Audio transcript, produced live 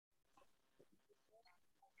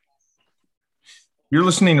You're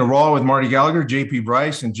listening to Raw with Marty Gallagher, JP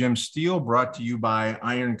Bryce, and Jim Steele, brought to you by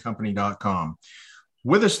IronCompany.com.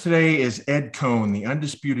 With us today is Ed Coan, the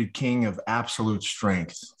undisputed king of absolute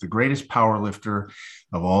strength, the greatest power lifter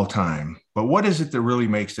of all time. But what is it that really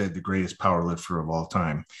makes Ed the greatest power lifter of all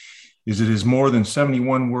time? Is it his more than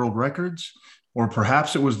 71 world records? Or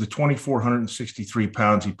perhaps it was the 2,463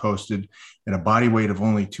 pounds he posted at a body weight of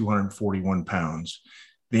only 241 pounds?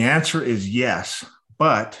 The answer is yes,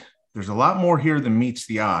 but there's a lot more here than meets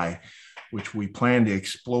the eye, which we plan to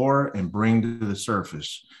explore and bring to the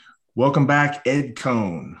surface. Welcome back, Ed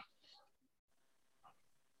Coan.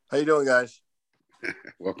 How you doing, guys?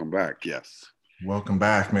 Welcome back. Yes. Welcome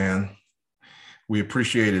back, man. We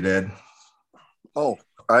appreciate it, Ed. Oh,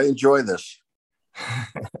 I enjoy this.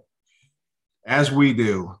 As we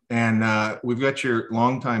do. And we've got your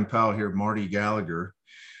longtime pal here, Marty Gallagher.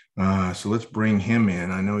 So let's bring him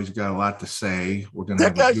in. I know he's got a lot to say. We're gonna.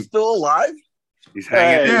 That guy's still alive? He's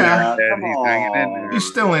hanging in yeah. there. Come He's on. hanging in there. He's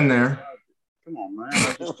still in there. Come on, man.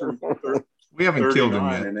 I just turned We haven't killed him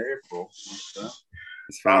yet. in April.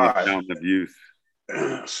 He's found the All right. fountain of youth.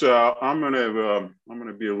 So I'm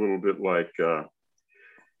gonna be a little bit like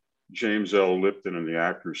James L. Lipton in the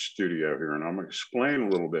Actors Studio here, and I'm gonna explain a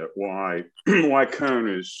little bit why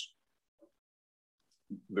Coan is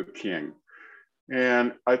the king.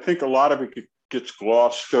 And I think a lot of it gets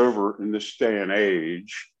glossed over in this day and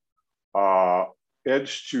age.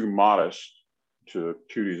 Ed's too modest to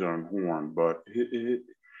toot his own horn, but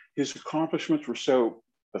his accomplishments were so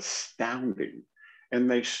astounding,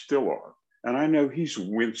 and they still are. And I know he's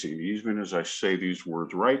wincing, even as I say these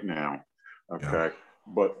words right now. Okay, yeah.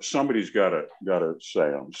 But somebody's got to say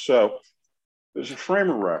them. So there's a frame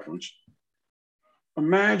of reference.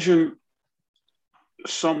 Imagine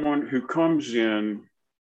someone who comes in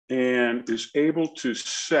and is able to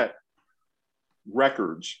set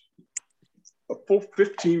records a full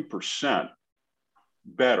 15%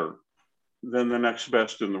 better than the next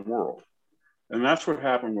best in the world. And that's what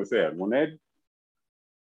happened with Ed. When Ed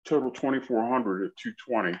totaled 2,400 at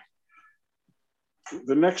 220,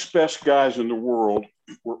 the next best guys in the world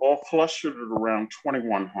were all clustered at around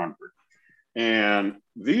 2,100. And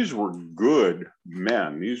these were good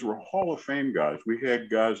men. These were Hall of Fame guys. We had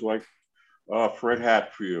guys like Fred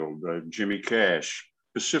Hatfield, Jimmy Cash,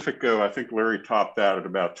 Pacifico. I think Larry topped out at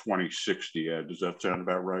about 2060. Ed, does that sound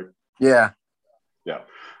about right? Yeah. Yeah.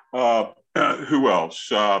 Who else?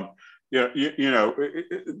 The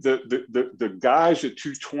guys at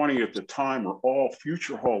 220 at the time were all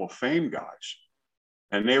future Hall of Fame guys,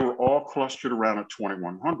 and they were all clustered around at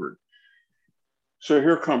 2,100. So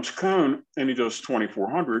here comes Coan, and he does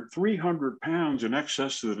 2,400, 300 pounds in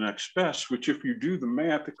excess of the next best, which if you do the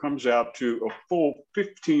math, it comes out to a full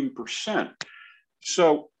 15%.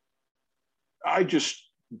 So I just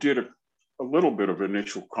did a little bit of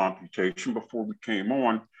initial computation before we came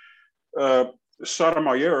on.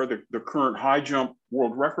 Sotomayor, the current high jump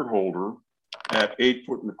world record holder at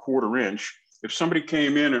 8'1/4" if somebody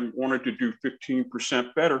came in and wanted to do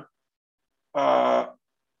 15% better,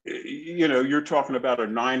 you're talking about a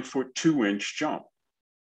 9'2" jump,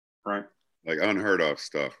 right? Like unheard of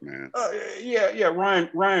stuff, man. Yeah.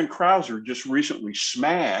 Ryan Krauser just recently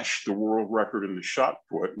smashed the world record in the shot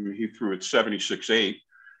put, and he threw it 76.8.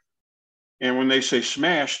 And when they say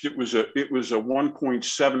smashed, it was a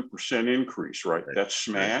 1.7% increase, right? That's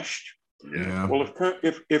smashed. Yeah. Well,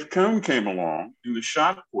 if Coan came along in the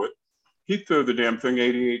shot put, he'd throw the damn thing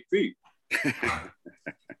 88 feet.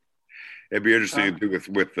 It'd be interesting to do with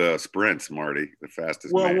sprints, Marty, the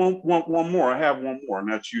fastest man. One more. I have one more, and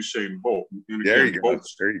that's Usain Bolt. And there again, you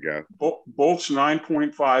go. Bolt's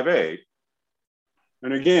 9.58.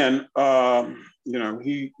 And again,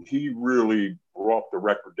 he really brought the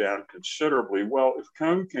record down considerably. Well, if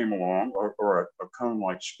Coan came along, or a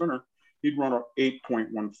Coan-like sprinter, he'd run an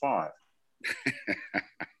 8.15.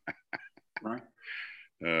 Right?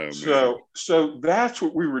 Oh, so that's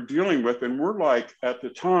what we were dealing with. And we're like, at the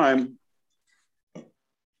time,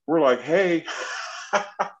 we're like, hey,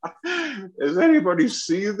 does anybody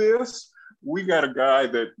see this? We got a guy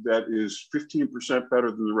that is 15% better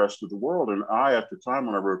than the rest of the world. And I, at the time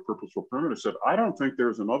when I wrote Purposeful Primitive, said, I don't think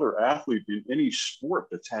there's another athlete in any sport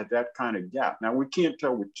that's had that kind of gap. Now, we can't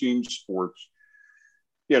tell with team sports.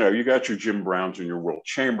 You got your Jim Browns and your Wilt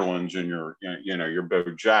Chamberlains and your Bo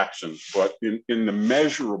Jacksons, but in the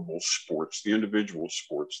measurable sports, the individual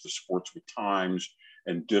sports, the sports with times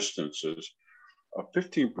and distances, a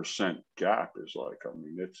 15% gap is like, I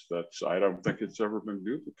don't think it's ever been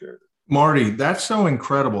duplicated. Marty, that's so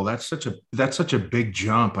incredible. That's such a big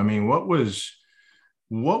jump. I mean, what was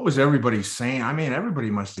everybody saying? I mean, everybody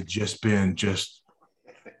must have just been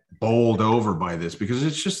bowled over by this because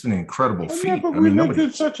it's just an incredible feat. Yeah, but I mean, nobody we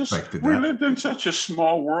lived in such a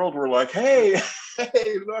small world. We're like, hey,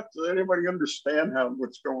 look, does anybody understand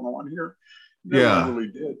what's going on here? No one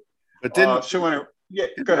really did. But didn't so anyway,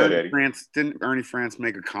 go ahead, Eddie. Didn't Ernie France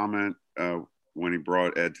make a comment when he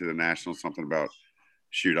brought Ed to the Nationals? Something about,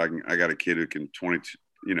 shoot, I got a kid who can total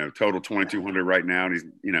 2,200 right now,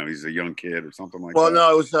 and he's a young kid or something like that. Well,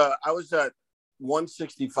 no, I was at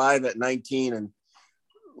 165 at 19, and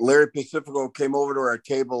Larry Pacifico came over to our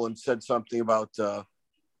table and said something about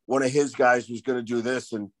one of his guys was going to do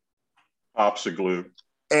this, and Pops a glue.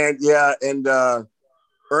 And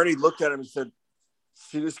Ernie looked at him and said,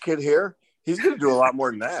 "See this kid here? He's going to do a lot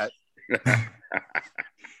more than that."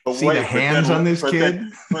 But see the hands on this kid?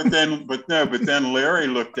 But then Larry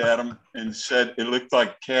looked at him and said, it looked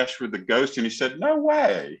like Cash with the Ghost. And he said, "No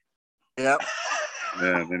way." Yep.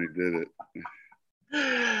 Yeah, then he did it.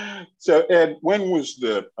 So Ed, when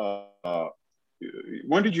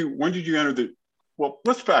did you enter well,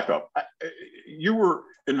 let's back up. You were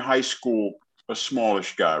in high school, a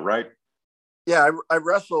smallish guy, right? Yeah, I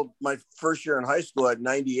wrestled my first year in high school at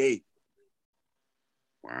 98.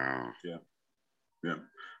 Wow. Yeah.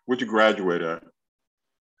 What'd you graduate at?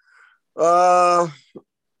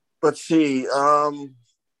 Let's see.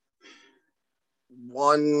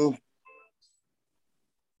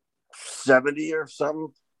 170 or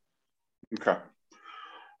something. Okay.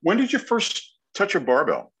 When did you first touch a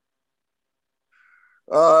barbell?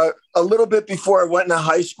 A little bit before I went into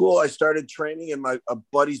high school. I started training in a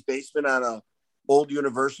buddy's basement on a old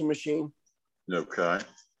Universal machine. Okay.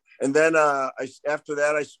 And then after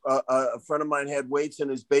that, a friend of mine had weights in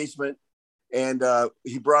his basement, and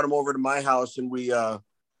he brought them over to my house, and we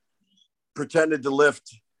pretended to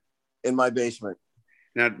lift in my basement.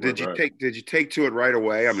 Now, did you take to it right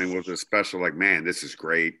away? I mean, was it special? Like, man, this is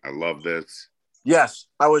great. I love this. Yes,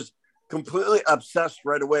 I was completely obsessed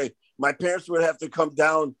right away. My parents would have to come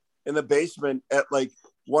down in the basement at like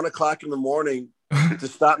 1 o'clock in the morning to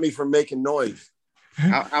stop me from making noise.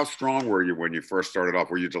 How strong were you when you first started off?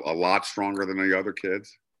 Were you a lot stronger than the other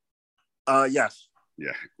kids? Yes.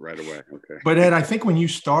 Yeah, right away. Okay. But Ed, I think when you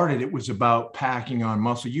started, it was about packing on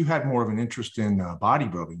muscle. You had more of an interest in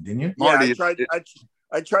bodybuilding, didn't you? Yeah,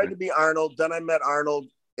 I tried to be Arnold. Then I met Arnold,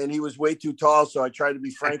 and he was way too tall, so I tried to be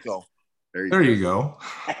Franco. There you go.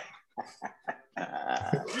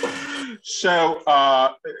 So,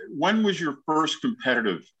 when was your first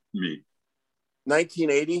competitive meet?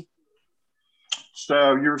 1980.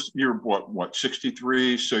 So you're what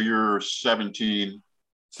 63? So you're 17.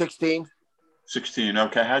 16. 16.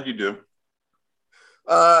 Okay. How'd you do?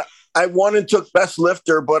 I won and took best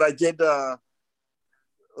lifter, but I did.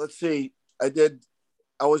 Let's see. I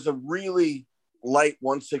was a really light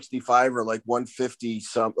 165 or like 150,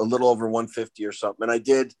 a little over 150 or something. And I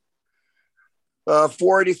did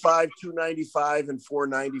 485, 295, and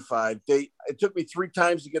 495. It took me 3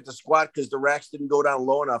 times to get the squat because the racks didn't go down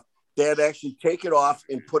low enough. They had to actually take it off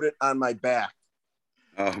and put it on my back.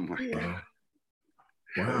 Oh my God.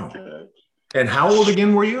 Wow. Okay. And how old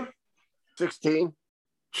again were you? 16.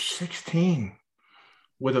 16.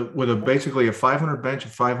 With a basically a 500 bench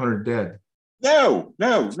and 500 dead. No.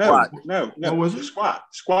 What was it? Squat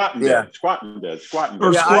and dead. Squat and dead.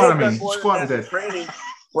 Or Yeah, squat, I squat and dead. Training,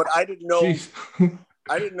 but I didn't know.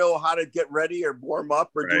 I didn't know how to get ready or warm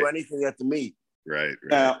up or do anything at the meet. Right.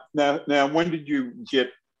 Now, when did you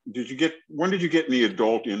get any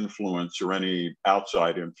adult influence or any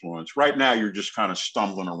outside influence? Right now, you're just kind of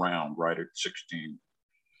stumbling around right at 16.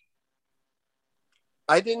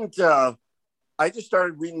 I didn't. I just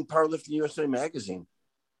started reading Powerlifting USA magazine.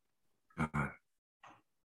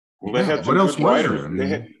 Well, they had some what else good was writers. there?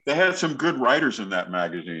 I mean, They had some good writers in that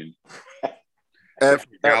magazine. At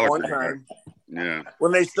one time, Yeah.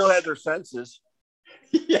 when they still had their senses.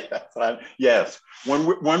 Yes.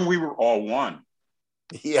 When we were all one.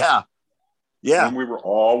 Yeah. When we were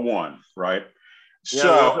all one, right? Yeah,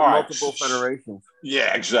 So multiple federations.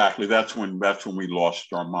 Yeah, exactly. That's when we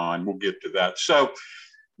lost our mind. We'll get to that. So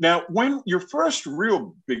now, when your first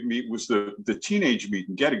real big meet was the teenage meet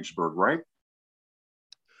in Gettysburg, right?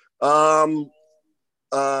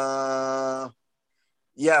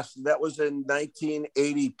 Yes, that was in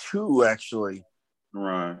 1982, actually.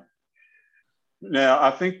 Right. Now,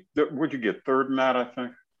 I think would you get third in that? I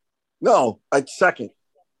think. No, second.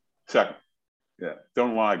 Second. Yeah.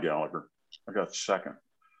 Don't lie, Gallagher. I got second.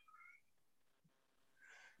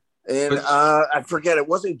 And I forget, it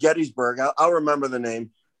wasn't Gettysburg. I'll remember the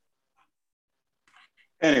name.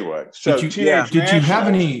 Anyway, so did you have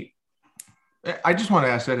any? I just want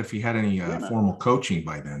to ask that if you had any formal coaching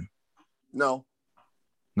by then. No.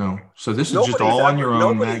 No. So this is just Nobody's all on ever- your own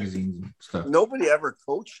nobody- magazines and stuff. Nobody ever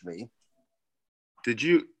coached me.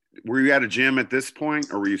 Were you at a gym at this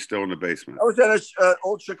point, or were you still in the basement? I was at an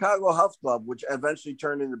old Chicago Health Club, which eventually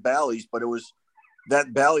turned into Bally's, but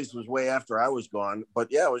Bally's was way after I was gone. But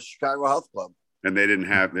yeah, it was Chicago Health Club. And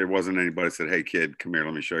there wasn't anybody that said, "Hey kid, come here,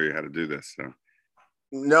 let me show you how to do this." So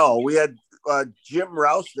No, we had Jim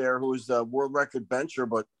Rouse there, who was a world record bencher,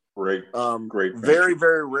 but Great. very,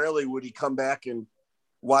 very rarely would he come back and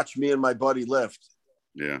watch me and my buddy lift.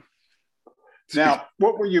 yeah. Now,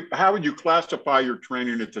 how would you classify your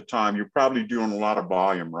training at the time? You're probably doing a lot of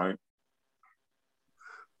volume, right?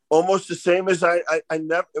 Almost the same as I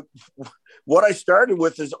never. What I started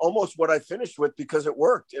with is almost what I finished with because it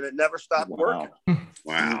worked and it never stopped working.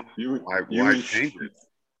 Wow. Why change it?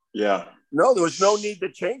 Yeah. No, there was no need to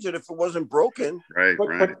change it if it wasn't broken. Right.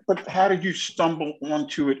 But how did you stumble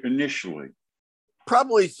onto it initially?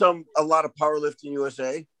 Probably a lot of Powerlifting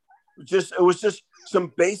USA. It was just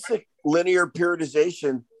some basic linear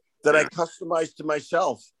periodization that I customized to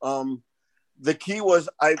myself. The key was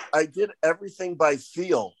I did everything by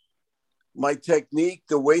feel. My technique,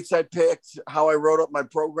 the weights I picked, how I wrote up my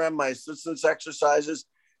program, my assistance exercises.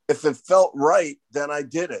 If it felt right, then I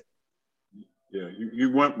did it. Yeah, you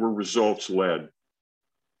went where results led.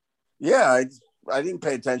 Yeah, I didn't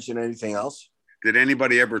pay attention to anything else. Did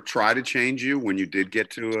anybody ever try to change you when you did get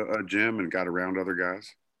to a gym and got around other guys?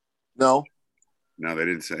 No. No, they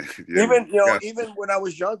didn't say. Even when I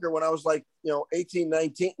was younger, when I was like, 18,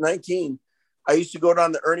 19, I used to go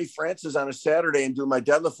down to Ernie Francis on a Saturday and do my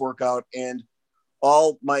deadlift workout and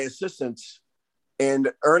all my assistants.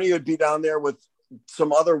 And Ernie would be down there with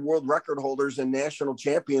some other world record holders and national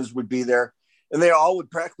champions would be there. And they all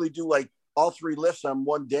would practically do like all 3 lifts on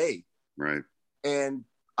one day. Right. And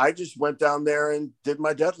I just went down there and did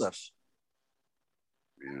my deadlifts.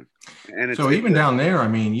 Yeah. And so even down there, I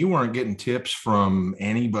mean, you weren't getting tips from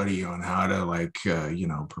anybody on how to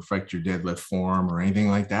perfect your deadlift form or anything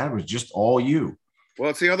like that. It was just all you.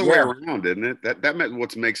 Well, it's the other way around, isn't it? That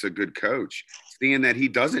what makes a good coach, seeing that he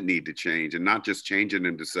doesn't need to change and not just changing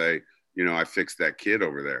him to say, I fixed that kid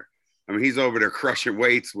over there. I mean, he's over there crushing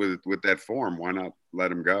weights with that form. Why not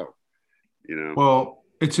let him go? Well,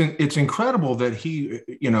 it's incredible that he,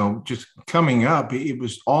 just coming up, it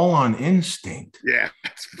was all on instinct. Yeah.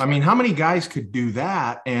 I mean, how many guys could do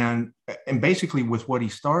that? And basically with what he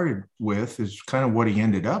started with is kind of what he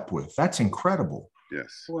ended up with. That's incredible.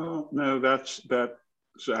 Yes. Well, no, that's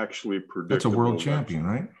actually predictable. That's a world champion,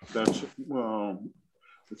 right?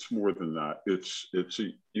 It's more than that.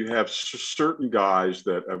 You have certain guys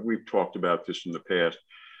that we've talked about this in the past.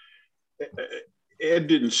 Ed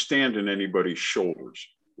didn't stand on anybody's shoulders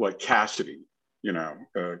like Cassidy,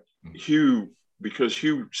 Hugh, because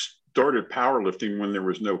Hugh started powerlifting when there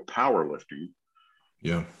was no powerlifting.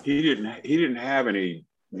 Yeah. He didn't have any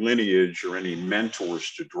lineage or any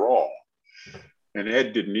mentors to draw. And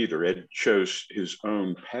Ed didn't either. Ed chose his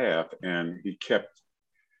own path and he kept,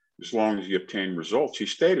 as long as he obtained results, he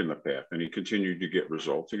stayed in the path and he continued to get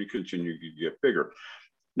results and he continued to get bigger.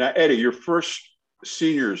 Now, Eddie, your first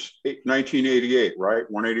seniors, 1988, right?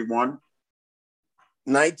 181?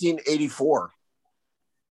 1984.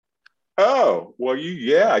 Oh, well,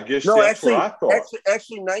 I guess that's what I thought.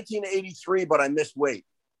 Actually 1983, but I missed weight.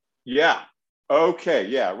 Yeah. Okay.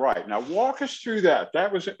 Yeah, right. Now walk us through that.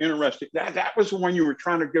 That was interesting. That was when you were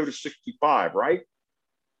trying to go to 65, right?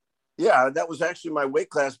 Yeah, that was actually my weight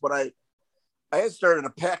class, but I had started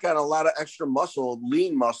to pack on a lot of extra muscle,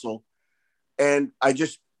 lean muscle. And I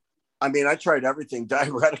tried everything,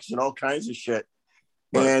 diuretics and all kinds of shit.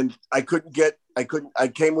 Right. And I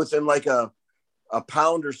came within like a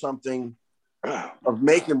pound or something of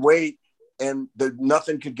making weight and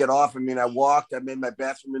nothing could get off. I mean, I walked, I made my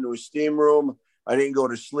bathroom into a steam room. I didn't go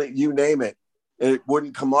to sleep, you name it. And it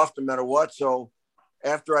wouldn't come off no matter what. So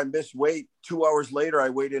after I missed weight, 2 hours later, I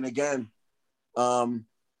weighed in again. I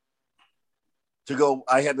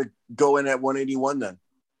had to go in at 181 then.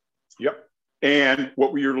 Yep. And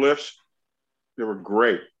what were your lifts? They were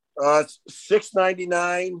great.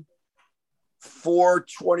 699,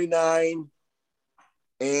 429,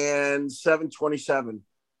 and 727.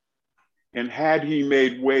 And had he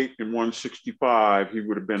made weight in 165, he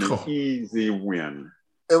would have been an easy win.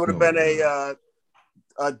 It would have been a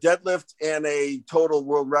deadlift and a total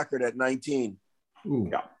world record at 19. Ooh.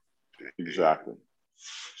 Yeah, exactly.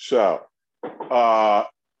 So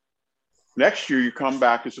next year you come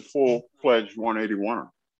back as a full-fledged 181er,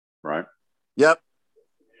 right? Yep.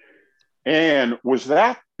 And was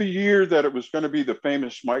that the year that it was going to be the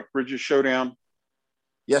famous Mike Bridges showdown?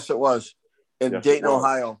 Yes, it was. In Dayton,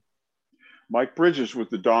 Ohio. Mike Bridges was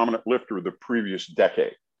the dominant lifter of the previous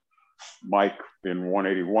decade. Mike in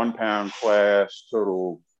 181 pound class,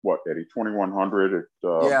 total, what, Eddie, 2,100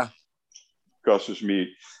 at Gus's meet.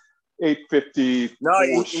 850. No,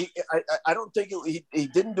 I don't think he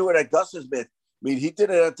didn't do it at Gus's meet. I mean, he did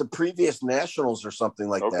it at the previous nationals or something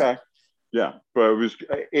like that. Okay. Yeah, but it was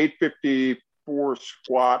 854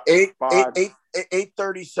 squat,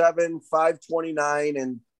 837, 529,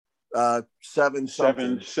 and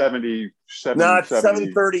 770. Not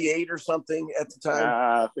 738 or something at the time.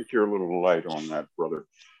 I think you're a little light on that, brother.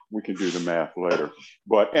 We can do the math later.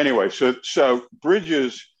 But anyway, so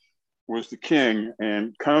Bridges was the king,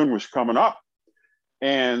 and Cohn was coming up.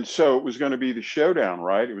 And so it was going to be the showdown,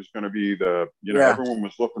 right? It was going to be everyone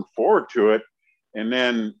was looking forward to it. And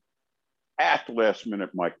then at the last minute,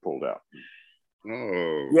 Mike pulled out.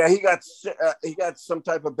 Oh. Yeah, he got some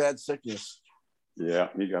type of bad sickness. Yeah,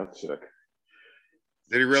 he got sick.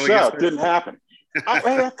 Did he really get sick? It didn't happen.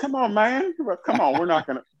 Hey, come on, man. Come on, we're not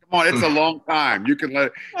going to. Come on, it's a long time. You can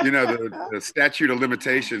let, the statute of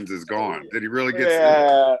limitations is gone. Did he really get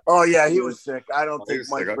sick? Oh, yeah, he was sick. I don't think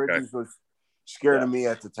Mike Bridges was scared of me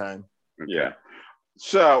at the time. Okay. Yeah.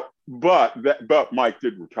 So, but Mike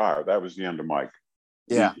did retire. That was the end of Mike.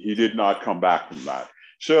 Yeah. He did not come back from that.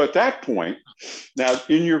 So at that point, now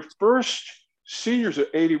in your first seniors at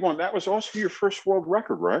 81, that was also your first world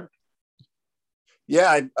record, right?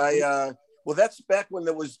 Yeah. Well, that's back when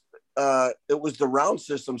it was the round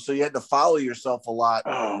system. So you had to follow yourself a lot.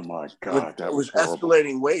 Oh my God. It was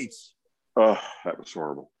escalating weights. Oh, that was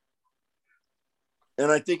horrible.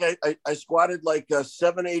 And I think I squatted like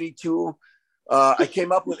 782. I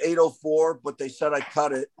came up with 804, but they said I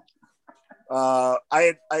cut it.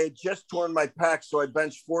 I had just torn my pec, so I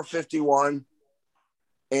benched 451,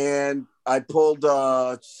 and I pulled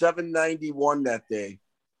 791 that day.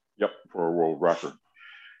 Yep, for a world record.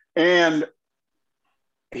 And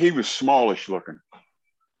he was smallish looking.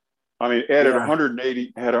 I mean, Ed had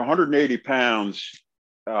 180 pounds.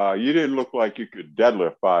 You didn't look like you could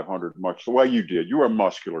deadlift 500 much the way you did. You were a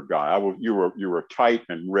muscular guy. You were tight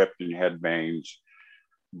and ripped and you had veins,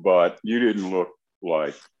 but you didn't look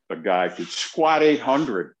like a guy could squat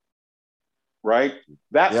 800, right?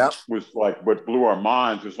 That was like what blew our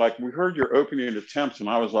minds. It was like, we heard your opening attempts and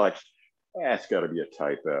I was like, it's got to be a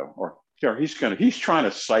typo, or he's trying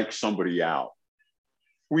to psych somebody out.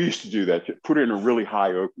 We used to do that, put it in a really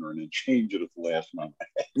high opener and then change it at the last moment.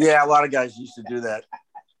 Yeah, a lot of guys used to do that.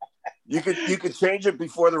 You could change it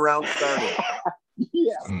before the round started.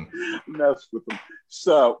 Yeah, mess with them.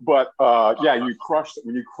 So, but you crushed it.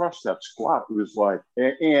 When you crushed that squat, it was like,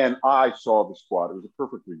 and I saw the squat. It was a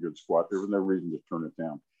perfectly good squat. There was no reason to turn it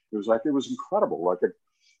down. It was incredible. Like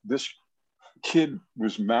this kid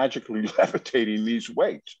was magically levitating these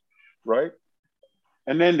weights, right?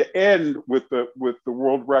 And then to end with the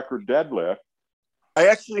world record deadlift, I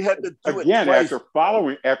actually had to do again it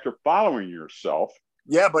twice. after following yourself.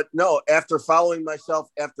 Yeah, but no, after following myself,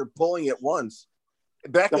 after pulling it once.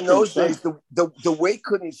 Back in those days, the weight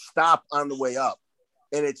couldn't stop on the way up,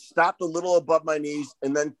 and it stopped a little above my knees,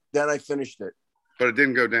 and then I finished it. But it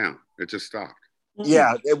didn't go down; it just stopped.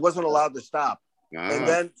 Yeah, it wasn't allowed to stop, and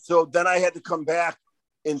then I had to come back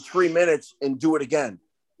in 3 minutes and do it again.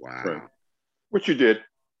 Wow, right. Which you did.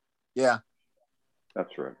 Yeah,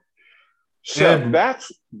 that's right. So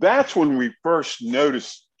that's when we first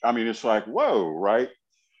noticed. I mean, it's like, whoa, right?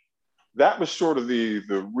 That was sort of the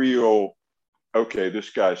real. Okay,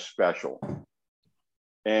 this guy's special.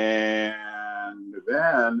 And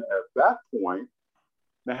then at that point,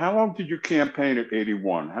 now how long did you campaign at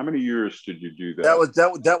 81? How many years did you do that?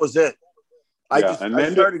 That was it. I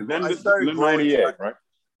started growing 98, right?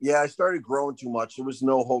 Yeah, I started growing too much. There was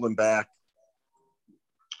no holding back.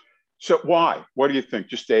 So why? What do you think?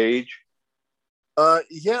 Just age?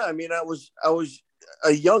 Yeah, I mean, I was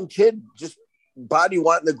a young kid, just body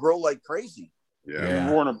wanting to grow like crazy. Yeah.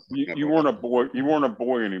 You weren't a boy. You weren't a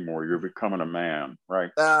boy anymore. You're becoming a man, right?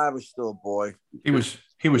 I was still a boy. He was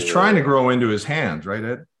trying to grow into his hands, right,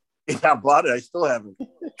 Ed? Yeah, but I still haven't.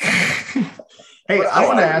 Hey, I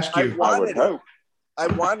want to ask you. I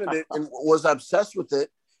wanted it and was obsessed with it,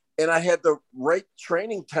 and I had the right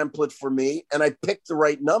training template for me, and I picked the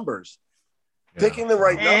right numbers. Yeah. Picking the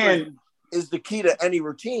right numbers is the key to any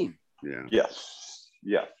routine. Yeah.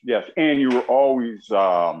 Yes. And you were always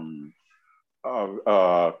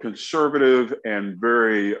conservative and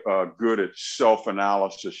very good at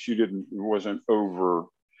self-analysis. You wasn't over.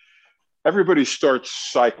 Everybody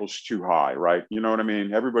starts cycles too high, right? You know what I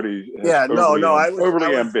mean? Everybody. Yeah, I was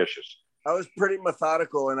overly ambitious. I was pretty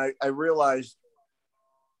methodical, and I realized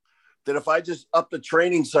that if I just up the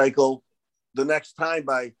training cycle the next time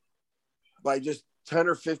by just 10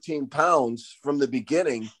 or 15 pounds from the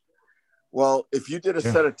beginning, Well, if you did a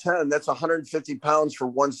set of 10, that's 150 pounds for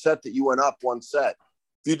one set that you went up one set.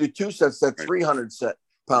 If you do two sets, that's 300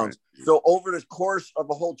 pounds. Right. So over the course of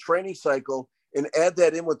a whole training cycle, and add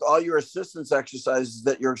that in with all your assistance exercises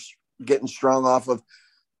that you're getting strong off of,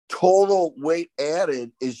 total weight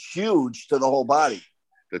added is huge to the whole body.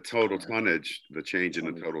 The total tonnage, the change in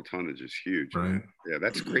the total tonnage is huge. Right. Man. Yeah,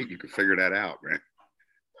 that's great. You can figure that out, man.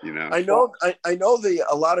 You know, I know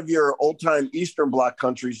a lot of your old time Eastern Bloc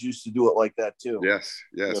countries used to do it like that too. Yes.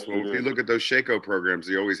 Well, if you look at those Shako programs,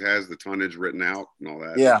 he always has the tonnage written out and all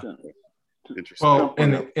that. Yeah. Interesting. Well,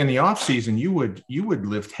 in the off season, you would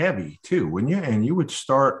lift heavy too, wouldn't you? And you would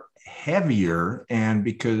start heavier, and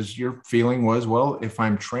because your feeling was, well, if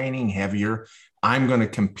I'm training heavier, I'm going to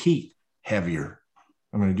compete heavier.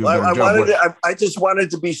 I'm going to do a better job. I just wanted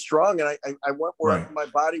to be strong, and I went where my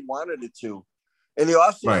body wanted it to. In the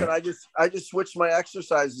off season, I just switched my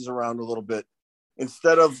exercises around a little bit.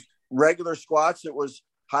 Instead of regular squats, it was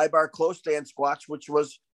high bar close stand squats, which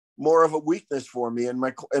was more of a weakness for me in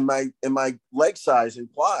my leg size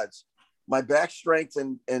and quads. My back strength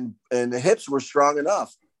and the hips were strong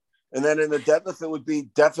enough. And then in the deadlift, it would be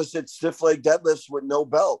deficit stiff leg deadlifts with no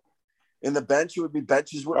belt. In the bench, it would be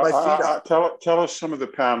benches with my feet up. Tell us some of the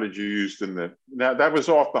poundage you used in the. Now that was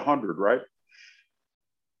off the 100, right?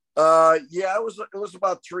 Yeah, it was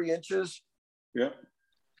about 3 inches. Yeah.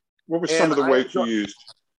 What was some of the weight you used?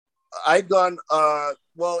 I'd gone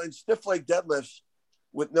in stiff leg deadlifts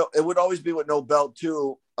it would always be with no belt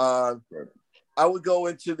too. I would go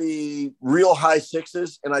into the real high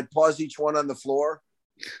sixes and I'd pause each one on the floor.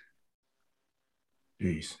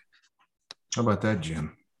 Jeez. How about that,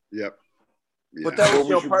 Jim? Yep. Yeah. But that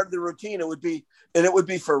was part of the routine. It would be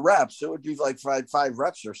for reps. It would be like five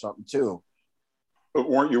reps or something too. But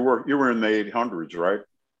you were in the 800s, right?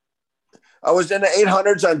 I was in the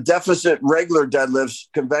 800s on deficit regular deadlifts,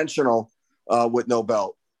 conventional, with no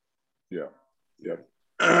belt. Yeah.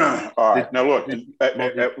 All right. Now look, at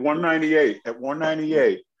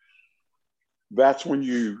 198, that's when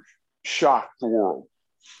you shocked the world.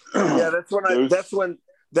 Yeah, that's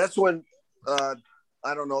when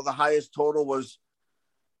I don't know, the highest total was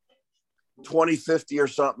 2050 or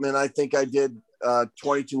something, and I think I did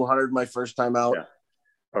 2200 my first time out. Yeah.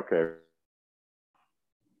 Okay.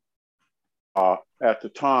 At the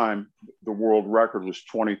time, the world record was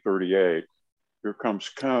 2038. Here comes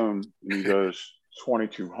Cone, and he goes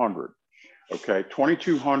 2200. Okay,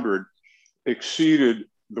 2200 exceeded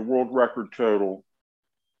the world record total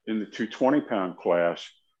in the 220-pound class.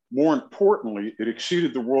 More importantly, it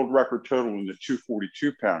exceeded the world record total in the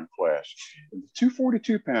 242-pound class. In the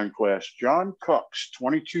 242-pound class, John Cook's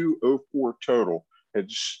 2204 total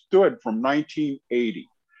had stood from 1980.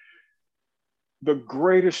 The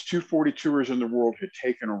greatest 242ers in the world had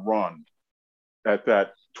taken a run at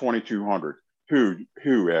that 2200. Who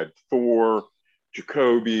had Thor,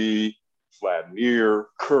 Jacoby, Vladimir,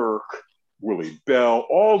 Kirk, Willie Bell,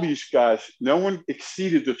 all these guys. No one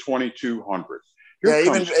exceeded the 2200.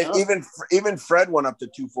 Even Fred went up to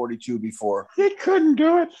 242 before. He couldn't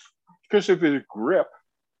do it because of his grip.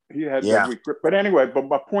 He had that weak grip. But anyway, but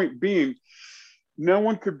my point being, no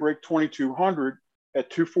one could break 2200 at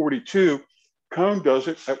 242. Cone does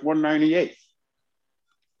it at 198.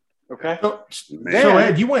 Okay. So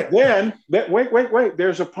Ed, you went. Wait.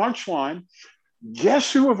 There's a punchline.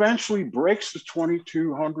 Guess who eventually breaks the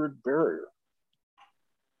 2200 barrier?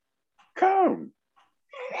 Cone.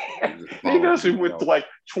 He does it with like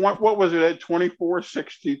what was it at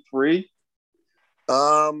 2463?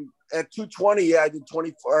 At 220, I did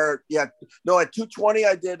 24. Yeah, no, at 220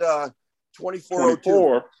 I did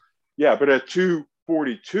 2402. Yeah, but at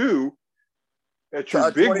 242, at your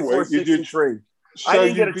big weight, you did 3. So I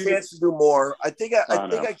didn't get a chance to do more. I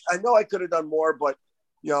know I could have done more, but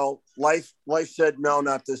life said no,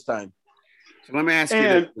 not this time. So let me ask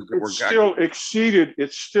you it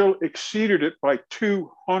still exceeded it by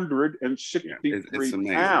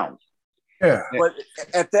 263 pounds. Yeah. But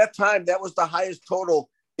at that time, that was the highest total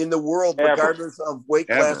in the world, regardless of weight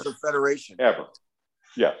class or federation. Ever.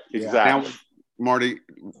 Yeah, exactly. Now, Marty,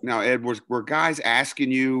 Ed, were guys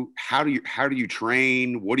asking you, how do you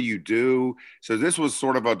train? What do you do? So this was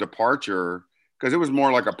sort of a departure because it was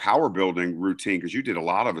more like a power building routine because you did a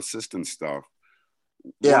lot of assistance stuff.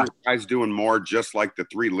 Yeah. Were guys doing more just like the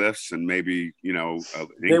 3 lifts and maybe,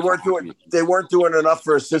 they weren't doing enough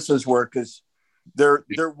for assistance work because their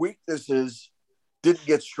weaknesses didn't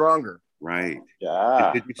get stronger. Right.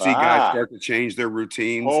 Yeah. Did you see guys start to change their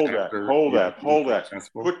routines? Hold that.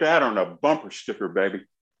 Put that on a bumper sticker, baby.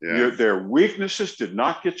 Yeah. Their weaknesses did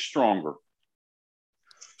not get stronger.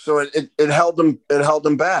 So it held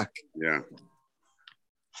them back. Yeah.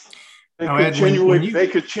 Now, Ed, when they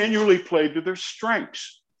continually played to their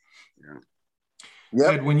strengths. Yeah.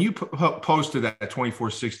 Yep. Ed, when you posted that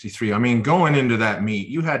 2463, I mean, going into that meet,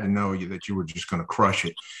 you had to know that you were just going to crush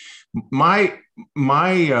it. My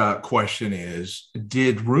question is,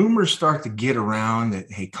 did rumors start to get around that,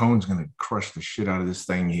 hey, Cohn's going to crush the shit out of this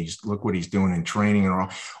thing? Look what he's doing in training and all.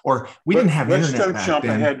 Or didn't have internet back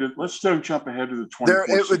then. Let's don't jump ahead to the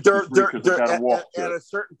 2463 at a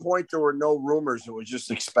certain point, there were no rumors. It was just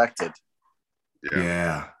expected.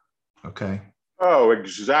 Yeah. Okay. Oh,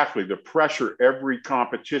 exactly. The pressure, every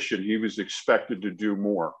competition, he was expected to do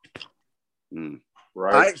more.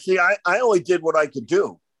 Right. I only did what I could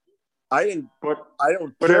do. I don't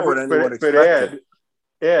care what anyone expected.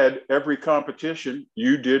 But Ed, every competition,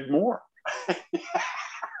 you did more.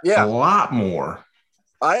 Yeah. A lot more.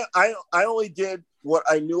 I only did what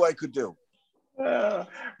I knew I could do.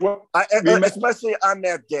 Especially on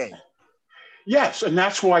that day. Yes, and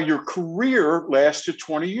that's why your career lasted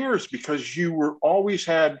 20 years, because you were always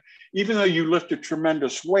had, even though you lifted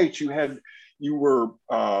tremendous weights, you were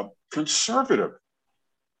conservative.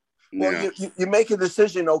 Well, you make a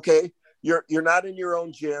decision. Okay, you're not in your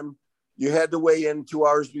own gym. You had to weigh in 2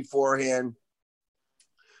 hours beforehand.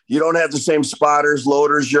 You don't have the same spotters,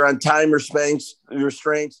 loaders. You're on time restraints.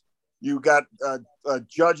 You got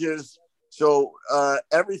judges, so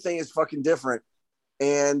everything is fucking different.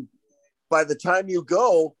 And by the time you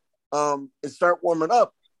go and start warming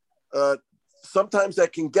up, sometimes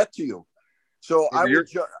that can get to you. So I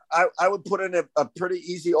would put in a pretty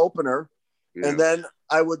easy opener, and then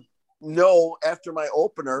I would know after my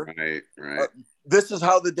opener, right. This is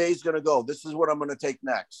how the day's going to go. This is what I'm going to take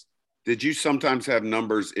next. Did you sometimes have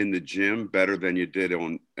numbers in the gym better than you did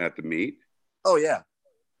at the meet? Oh yeah.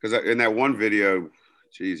 Because in that one video,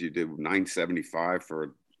 geez, you did 975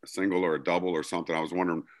 for a single or a double or something. I was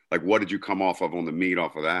wondering, like, what did you come off of on the meet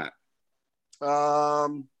off of that?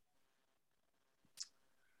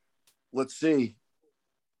 Let's see.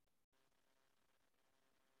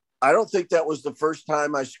 I don't think that was the first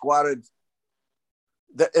time I squatted.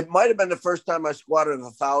 It might have been the first time I squatted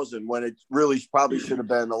 1,000, when it really probably should have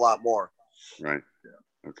been a lot more. Right.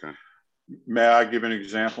 Yeah. Okay. May I give an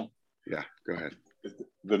example? Yeah, go ahead.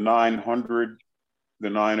 The 900, the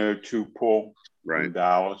 902 pull in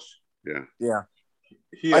Dallas. Yeah. Yeah.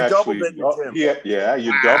 I doubled it in the gym.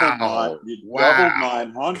 You doubled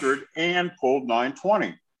 900 and pulled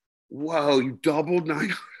 920. Whoa, you doubled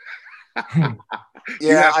 900.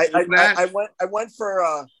 Yeah, I went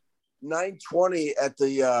for 920 at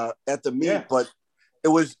the meet, but it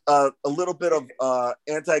was a little bit of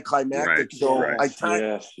anticlimactic.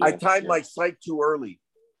 I timed my psych too early.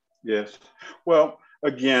 Yes. Well,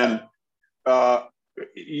 again,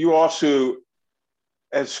 you also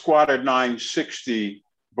had squatted 960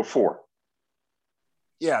 before.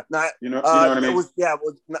 Yeah. You know what I mean? It was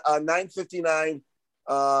 959,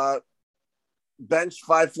 bench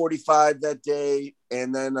 545 that day.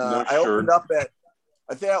 And then I opened up at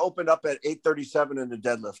 837 in the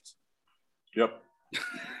deadlift. Yep.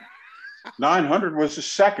 900 was the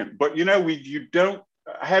second, but I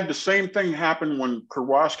had the same thing happen when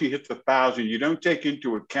Kowalski hit the 1,000. You don't take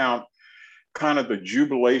into account kind of the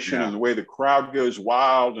jubilation and the way the crowd goes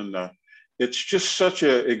wild, and it's just such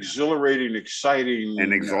a exhilarating, exciting,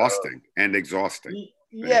 and exhausting.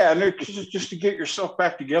 Yeah, and just to get yourself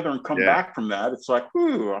back together and come back from that, it's like,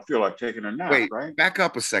 ooh, I feel like taking a nap. Wait, right? Back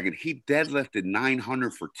up a second. He deadlifted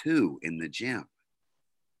 900 for 2 in the gym.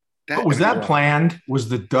 Was that planned? Was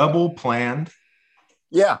the double planned?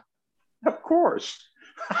 Yeah, of course.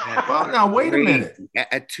 Well, now wait a minute.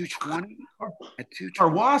 At 220? At 220.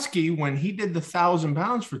 Karwoski, when he did the 1,000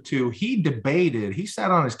 pounds for 2, he debated. He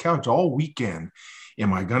sat on his couch all weekend.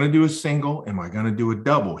 Am I going to do a single? Am I going to do a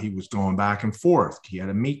double? He was going back and forth. He had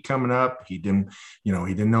a meet coming up. He didn't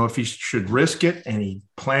know if he should risk it. And he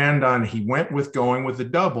went with going with the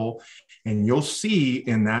double. And you'll see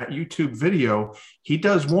in that YouTube video, he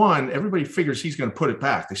does one. Everybody figures he's going to put it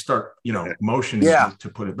back. They start, motioning to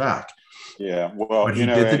put it back. Yeah. Well, but he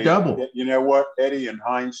did the double. You know what, Eddie, in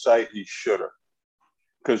hindsight, he should have,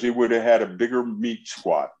 because he would have had a bigger meat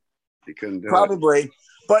squat. He couldn't do probably.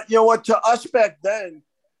 But you know what? To us back then,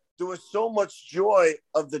 there was so much joy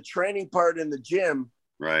of the training part in the gym.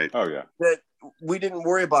 Right. Oh, yeah. That we didn't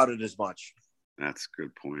worry about it as much. That's a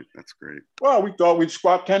good point. That's great. Well, we thought we'd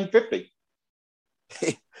squat 1050.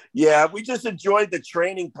 Yeah, we just enjoyed the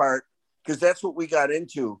training part because that's what we got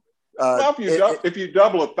into. Well, if you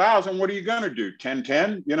double 1,000, what are you going to do?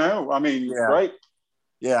 10-10? Right?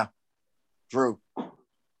 Yeah, true.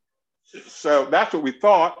 So that's what we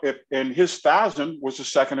thought. And his 1,000 was the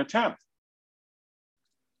second attempt.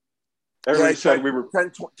 Everybody said we were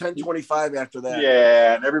 10:25 after that.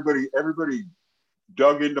 Yeah, and everybody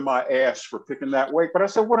dug into my ass for picking that weight. But I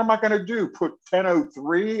said, what am I going to do? Put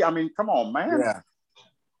 10:03? I mean, come on, man. Yeah.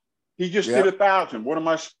 He just did 1,000. What am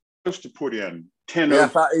I supposed to put in?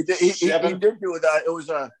 10:07? Yeah, he did do that. It was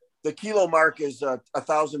the kilo mark is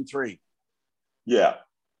 1,003. Yeah,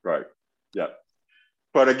 right. Yeah.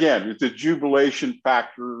 But again, it's the jubilation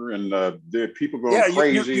factor and the people going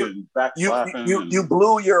crazy and backslapping. You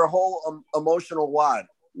blew your whole emotional wad.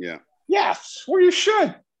 Yeah. Yes. Well, you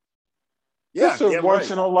should. Yeah. It's a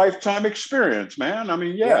once in a lifetime experience, man. I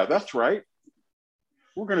mean, that's right.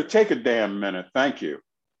 We're going to take a damn minute. Thank you.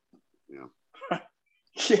 Yeah.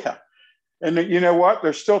 Yeah. And you know what?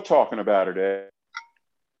 They're still talking about it, Ed.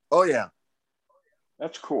 Oh, yeah.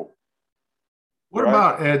 That's cool. What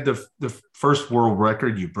about, Ed, the first world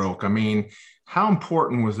record you broke? I mean, how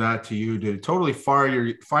important was that to you? Did it totally fire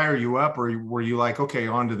you up, or were you like, okay,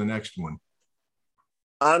 on to the next one?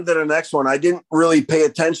 On to the next one. I didn't really pay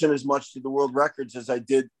attention as much to the world records as I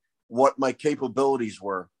did what my capabilities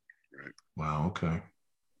were. Right. Wow. Okay.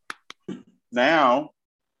 Now,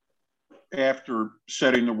 after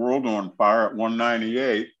setting the world on fire at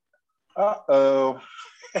 198,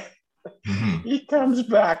 he comes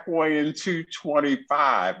back weighing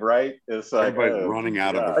 225, right? It's like everybody's running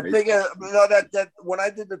out of I think that when I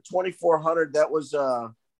did the 2400, that was I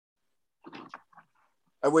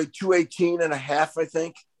weighed 218 and a half, I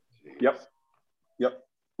think. Yep.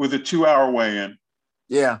 With a 2-hour weigh-in.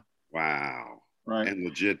 Yeah. Wow. Right. And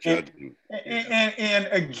legit judging. And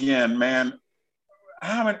again, man,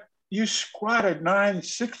 you squatted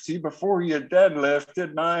 960 before you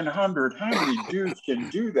deadlifted 900. How many dudes can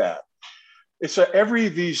do that? It's every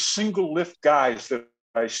of these single lift guys that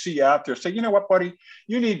I see out there say, you know what, buddy,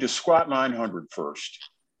 you need to squat 900 first.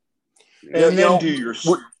 And then do your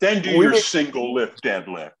single lift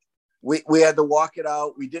deadlift. We had to walk it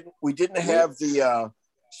out. We didn't have the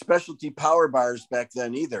specialty power bars back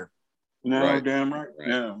then either. No, right. Damn right.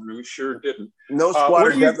 Yeah, we sure didn't. No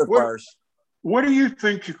squatter deadlift bars. What do you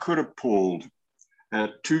think you could have pulled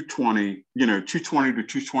at 220, 220 to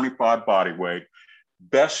 225 body weight,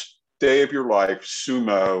 best day of your life,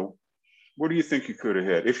 sumo? What do you think you could have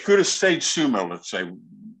hit? If you could have stayed sumo, let's say,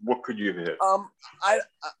 what could you have hit?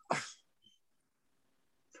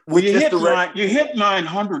 You hit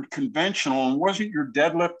 900 conventional, and wasn't your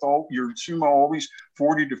deadlift, your sumo, always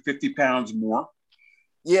 40 to 50 pounds more?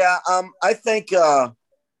 Yeah, I think,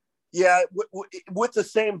 with the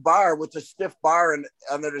same bar, with the stiff bar and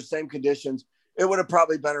under the same conditions, it would have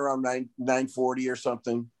probably been around 940 or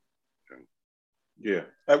something. Yeah.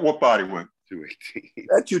 At what body weight? 218.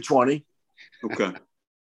 At 220. Okay.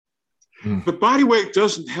 But body weight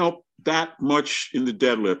doesn't help that much in the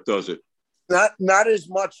deadlift, does it? Not as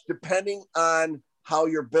much, depending on how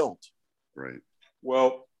you're built. Right.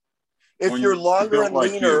 Well, if you're longer and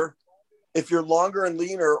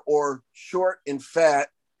leaner, or short and fat,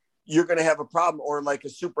 you're going to have a problem. Or like a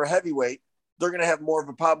super heavyweight, they're going to have more of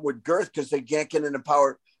a problem with girth because they can't get into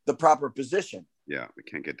the proper position. Yeah, we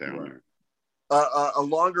can't get down there. A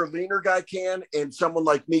longer, leaner guy can, and someone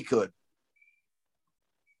like me could.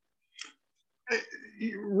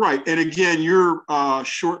 Right. And again, you're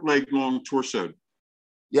short leg, long torso.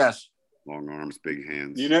 Yes. Long arms, big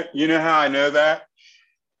hands. You know how I know that?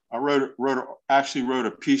 I actually wrote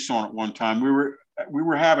a piece on it one time. We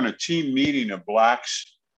were having a team meeting of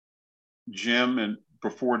Black's gym and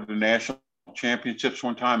before the national championships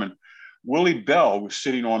one time, and Willie Bell was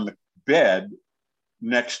sitting on the bed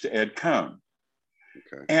next to Ed Cohn.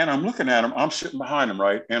 Okay. And I'm looking at him. I'm sitting behind him,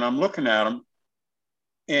 right? And I'm looking at him,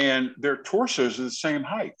 and their torsos are the same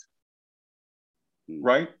height,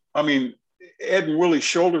 right? I mean, Ed and Willie's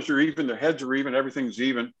shoulders are even, their heads are even, everything's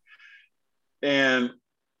even. And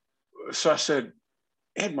so I said,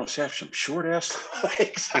 Ed must have some short ass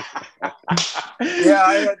legs. Yeah,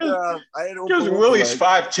 I had because Willie's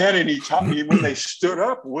 5'10", and he taught me when they stood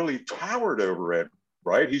up, Willie towered over Ed,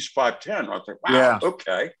 right? He's 5'10". I was like, wow, yeah.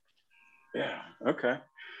 Okay. Yeah, okay.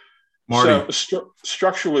 Marty. So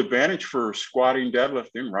structural advantage for squatting,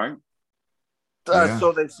 deadlifting, right? Yeah.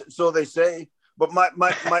 So they say, but my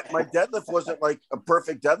deadlift wasn't like a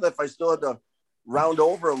perfect deadlift. I still had to round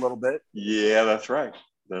over a little bit. Yeah, that's right.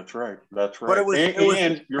 But it was,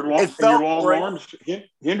 and your long arms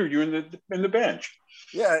hinder you in the bench.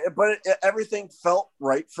 Yeah, but everything felt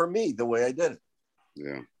right for me the way I did it.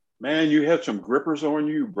 Yeah, man, you had some grippers on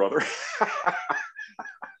you, brother.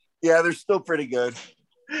 Yeah, they're still pretty good.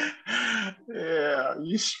 Yeah,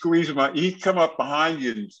 you come up behind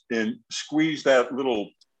you and squeeze that little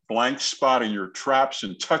blank spot in your traps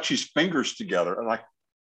and touch his fingers together. I'm like,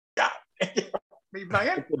 God. me,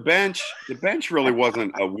 man. The bench really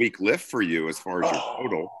wasn't a weak lift for you as far as your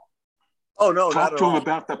total. Oh no, Talk to him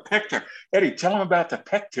about the pec tear. Eddie, tell him about the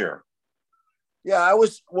pec tear. Yeah, I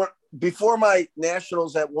was before my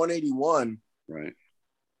nationals at 181. Right.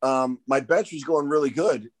 My bench was going really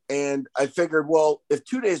good, and I figured, well, if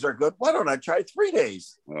 2 days are good, why don't I try 3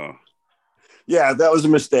 days? Oh. Yeah, that was a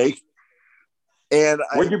mistake. And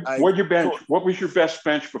what'd you bench? What was your best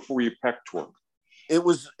bench before you pec tore? It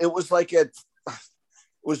was like it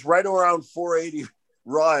was right around 480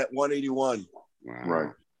 raw at 181. Wow.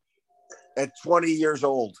 Right. At 20 years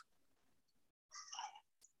old.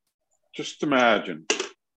 Just imagine.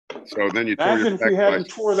 So then you imagine if you hadn't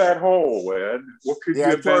tore that hole, Ed. What could you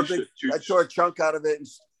have benched? I tore a chunk out of it and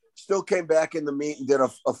still came back in the meet and did a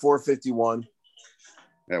 451.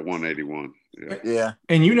 At 181. Yeah.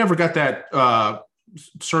 And you never got that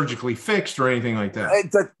surgically fixed or anything like that?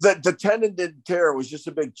 The tendon didn't tear. It was just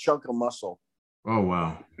a big chunk of muscle. Oh,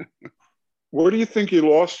 wow. What do you think you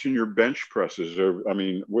lost in your bench presses? I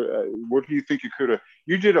mean, what do you think you could have?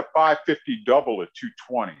 You did a 550 double at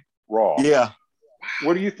 220 raw. Yeah.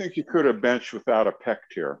 What do you think you could have benched without a pec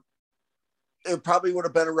tear? It probably would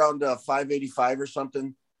have been around 585 or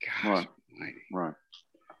something. Gosh, right.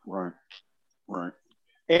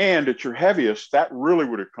 And at your heaviest, that really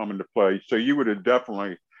would have come into play. So you would have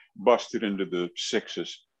definitely busted into the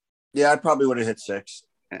sixes. Yeah, I probably would have hit 6.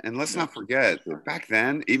 And let's not forget, back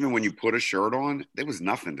then, even when you put a shirt on, there was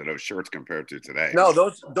nothing to those shirts compared to today. No,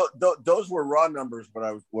 those were raw numbers. What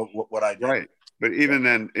I did. Right, but even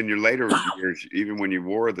then, in your later years, even when you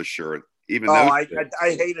wore the shirt, I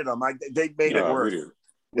hated them. They made it worse.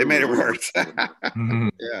 They made it worse.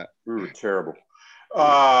 Yeah, we were terrible.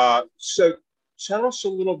 So tell us a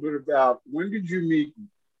little bit about when did you meet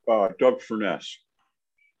Doug Furness?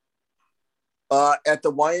 At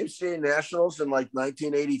the YMCA Nationals in like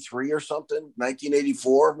 1983 or something,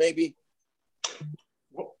 1984 maybe.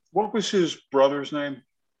 What was his brother's name?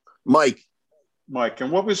 Mike. And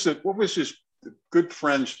what was his good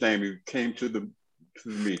friend's name who came to the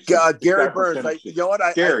meet? Gary Burns.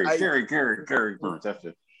 Gary Burns. That's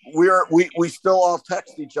it. We still all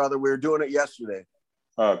text each other. We were doing it yesterday.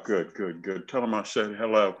 Oh, good. Tell him I said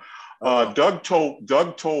hello. Doug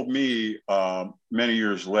told me many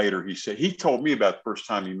years later. He told me about the first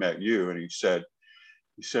time he met you, and he said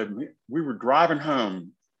we were driving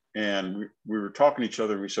home and we were talking to each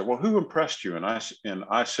other, and we said, well, who impressed you? And I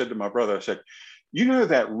said to my brother, I said, you know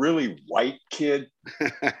that really white kid?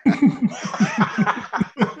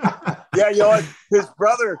 Yeah, you know what?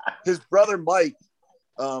 His brother Mike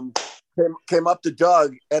came up to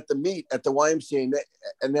Doug at the meet at the YMCA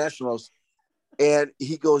Nationals. And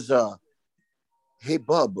he goes, hey,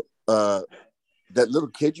 Bub, that little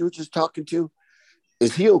kid you were just talking to,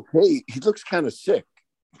 is he okay? He looks kind of sick.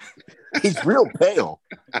 He's real pale.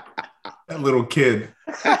 That little kid.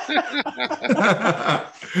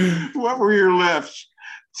 What were your lifts?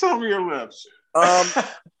 Tell me your lifts.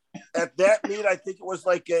 At that meet, I think it was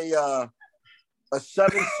like a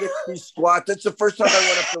 760 squat. That's the first time I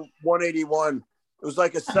went up to 181. It was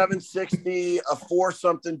like a 760, a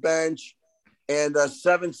 4-something bench, and a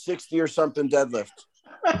 760 or something deadlift.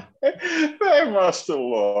 They must have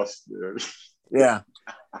lost, dude. Yeah.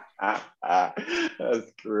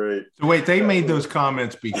 That's great. So wait, they made those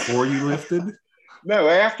comments before you lifted? No,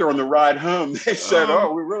 after on the ride home, they said,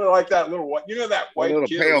 "Oh, we really like that little white. You know that white little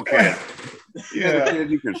kid, pale kid. Yeah, the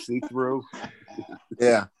kid you can see through."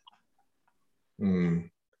 Yeah.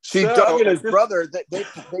 See, So, Doug and his brother, they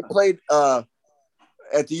played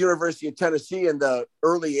at the University of Tennessee in the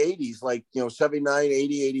early 80s, like, 79,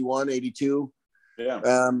 80, 81, 82.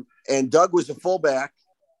 Yeah. And Doug was a fullback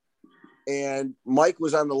and Mike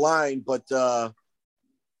was on the line, but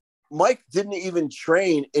Mike didn't even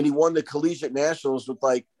train, and he won the collegiate nationals with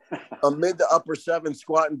like a mid to upper 7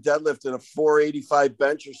 squat and deadlift and a 485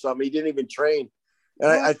 bench or something. He didn't even train. And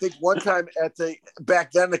I think one time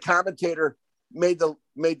back then the commentator made the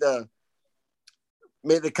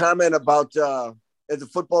comment about at the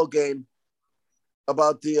football game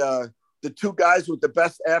about the 2 guys with the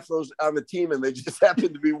best afros on the team, and they just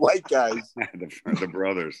happened to be white guys. the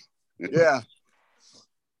brothers. Yeah.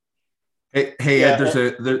 Hey, Ed,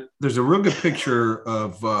 there's a real good picture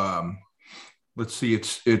of let's see,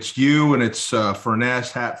 it's you and it's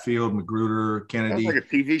Furness, Hatfield, Magruder, Kennedy. That was like a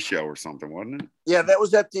TV show or something, wasn't it? Yeah, that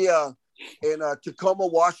was at the in Tacoma,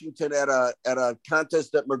 Washington, at a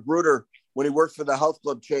contest that Magruder, when he worked for the health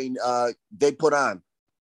club chain, they put on.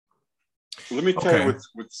 Let me tell you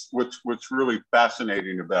what's really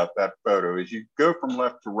fascinating about that photo is you go from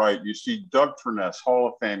left to right, you see Doug Furness, Hall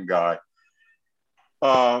of Fame guy.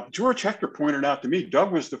 George Hector pointed out to me,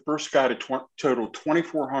 Doug was the first guy to total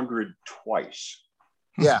 2,400 twice.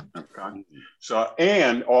 Yeah. Okay. So,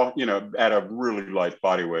 and all, at a really light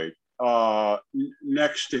body weight.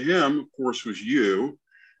 Next to him, of course, was you,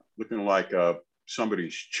 looking like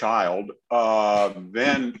somebody's child.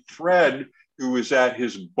 Then Fred, who was at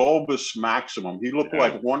his bulbous maximum. He looked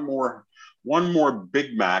like one more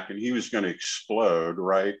Big Mac, and he was going to explode,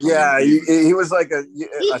 right? Yeah, he was like a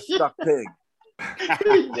stuck pig.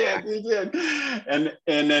 He did. And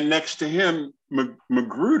then next to him,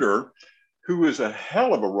 Magruder, who was a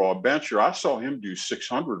hell of a raw bencher. I saw him do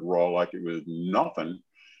 600 raw like it was nothing.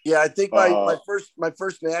 Yeah, I think my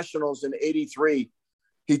first nationals in '83,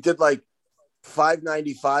 he did like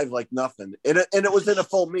 595 like nothing, and it was in a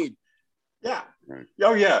full meet. Yeah. Right.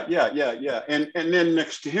 Oh yeah. And then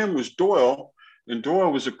next to him was Doyle. And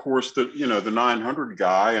Doyle was, of course, the 900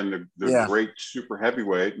 guy and the great super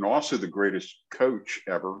heavyweight, and also the greatest coach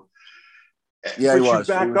ever. Yeah, but he was.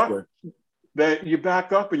 You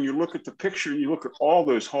back up and you look at the picture and you look at all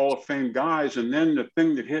those Hall of Fame guys, and then the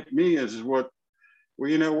thing that hit me is well,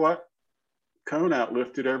 you know what? Cone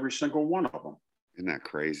outlifted every single one of them. Isn't that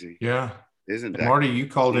crazy? Yeah. Isn't that Marty? You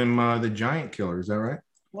called him the Giant Killer. Is that right?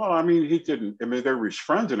 Well, I mean, he didn't. I mean, they were his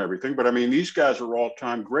friends and everything, but I mean, these guys are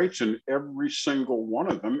all-time greats, and every single one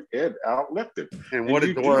of them, Ed outlifted. And what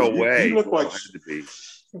did Doyle weigh? He looked like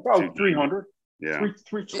about 300. Yeah,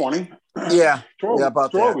 320. Yeah,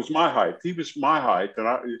 Doyle was my height. He was my height,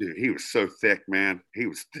 and dude, he was so thick, man. He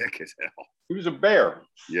was thick as hell. He was a bear.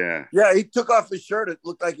 Yeah. Yeah, he took off his shirt. It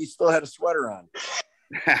looked like he still had a sweater on.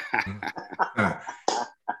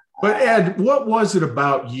 But Ed, what was it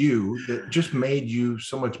about you that just made you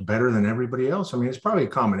so much better than everybody else? I mean, it's probably a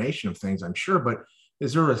combination of things, I'm sure, but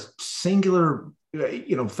is there a singular,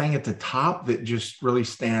 thing at the top that just really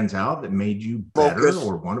stands out that made you better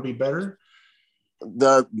or want to be better?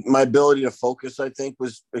 My ability to focus, I think,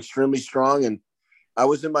 was extremely strong. And I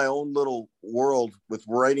was in my own little world with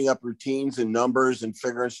writing up routines and numbers and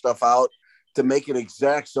figuring stuff out to make it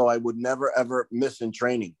exact so I would never, ever miss in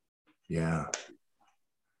training. Yeah.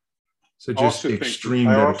 So just extreme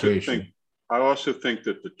dedication. I also think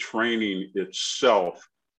that the training itself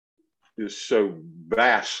is so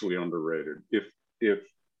vastly underrated. If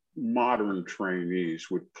modern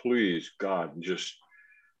trainees would please God just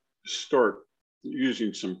start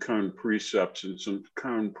using some Cone precepts and some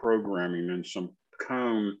Cone programming and some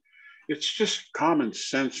Cone, it's just common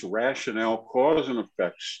sense, rationale, cause and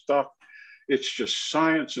effect stuff. It's just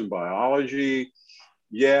science and biology.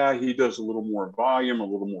 Yeah, he does a little more volume, a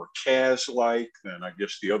little more Kaz-like than I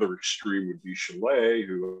guess the other extreme would be Chalet,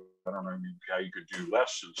 who I don't know how you could do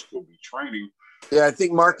less and still be training. Yeah, I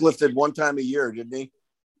think Mark lifted one time a year, didn't he?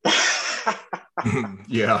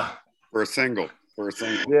 Yeah. For a single.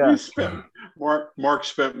 Yeah. Mark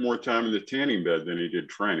spent more time in the tanning bed than he did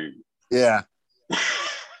training. Yeah.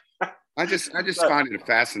 I just find it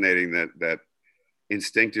fascinating that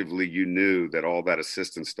instinctively you knew that all that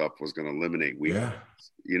assistance stuff was going to eliminate weak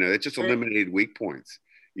points. It just eliminated weak points.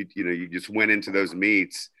 You just went into those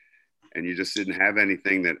meets and you just didn't have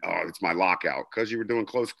anything that, it's my lockout, because you were doing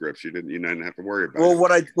close grips. You didn't have to worry about it. Well,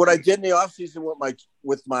 what I did in the off season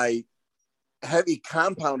with my heavy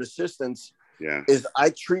compound assistance is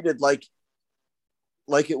I treated like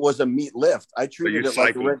it was a meet lift. I treated it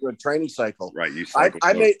like a regular training cycle. Right. You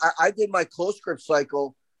I did my close grip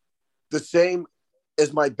cycle the same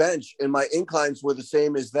as my bench, and my inclines were the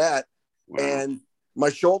same as that. Wow. And my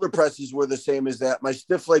shoulder presses were the same as that. My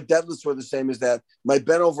stiff leg deadlifts were the same as that. My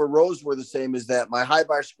bent over rows were the same as that. My high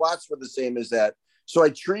bar squats were the same as that. So I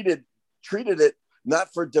treated it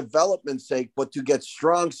not for development's sake, but to get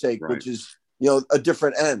strong sake, which is, a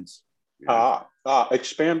different ends.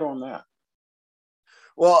 Expand on that.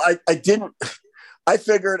 Well, I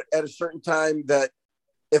figured at a certain time that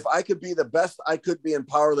if I could be the best I could be in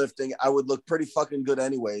powerlifting, I would look pretty fucking good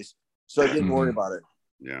anyways. So I didn't worry about it.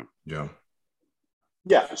 Yeah.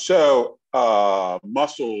 So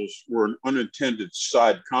muscles were an unintended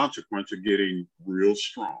side consequence of getting real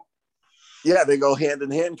strong. Yeah, they go hand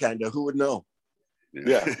in hand, kind of. Who would know?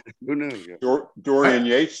 Yeah. Who knows? Dorian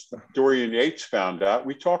Yates found out.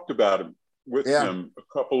 We talked about him with him a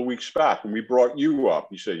couple of weeks back, and we brought you up.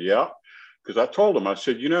 He said, yeah, because I told him, I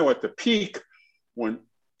said, at the peak, when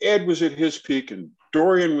Ed was at his peak and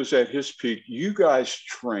Dorian was at his peak, you guys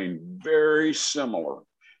trained very similar.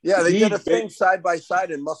 Yeah, they did a thing side by side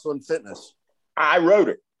in Muscle and Fitness. I wrote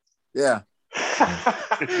it. Yeah.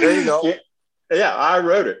 There you go. Yeah, I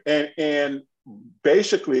wrote it. And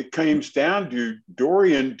basically it comes down to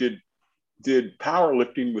Dorian did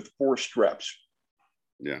powerlifting with forced reps.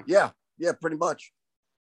 Yeah. Yeah, pretty much.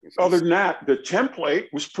 Other than that, the template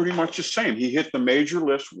was pretty much the same. He hit the major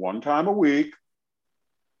lifts one time a week,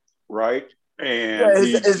 right? And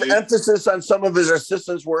his emphasis on some of his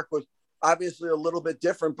assistants' work was obviously a little bit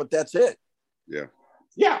different, but that's it. Yeah.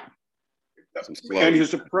 Yeah. And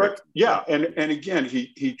his approach, and again,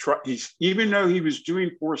 he's even though he was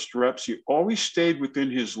doing forced reps, he always stayed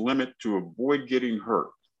within his limit to avoid getting hurt.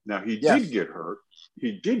 Now he did get hurt.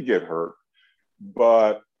 He did get hurt,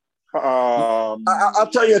 but I'll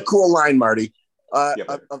tell you a cool line, Marty.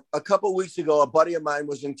 A couple of weeks ago, a buddy of mine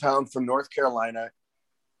was in town from North Carolina,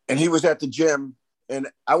 and he was at the gym, and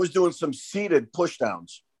I was doing some seated push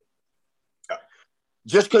downs.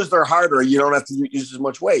 Just because they're harder, you don't have to use as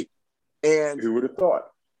much weight. And who would have thought?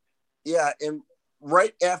 Yeah, and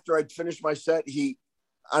right after I'd finished my set,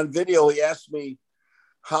 on video he asked me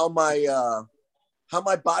how my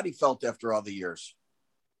body felt after all the years.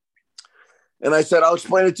 And I said, I'll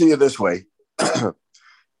explain it to you this way.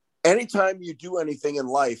 Anytime you do anything in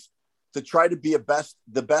life to try to be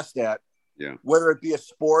the best at, whether it be a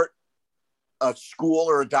sport, a school,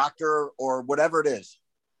 or a doctor, or whatever it is,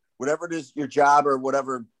 your job or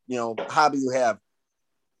whatever, hobby you have,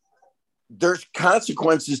 there's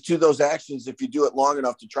consequences to those actions if you do it long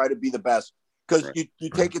enough to try to be the best, because you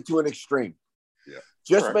take it to an extreme. Yeah.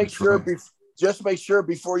 Just make sure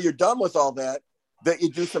before you're done with all that you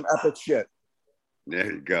do some epic shit. There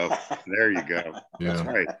you go. Yeah. That's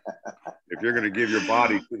right. If you're going to give your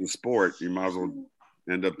body to the sport, you might as well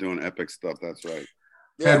end up doing epic stuff. That's right.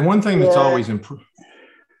 Yeah. And one thing that's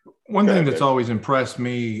always impressed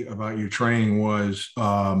me about your training was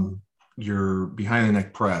your behind the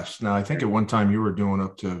neck press. Now, I think at one time you were doing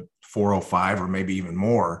up to 405 or maybe even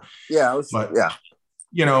more. Yeah. But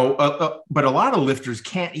a lot of lifters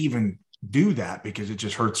can't even do that because it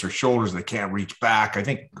just hurts their shoulders. They can't reach back. I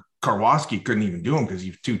think Karwoski couldn't even do them because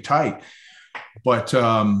he's too tight. But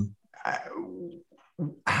what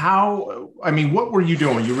were you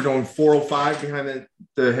doing? You were doing 405 behind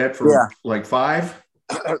the head for like 5?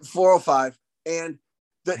 405. And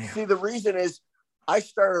the reason is I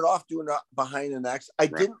started off doing behind the necks. I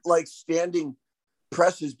didn't like standing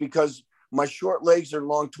presses because my short legs and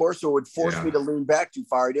long torso would force me to lean back too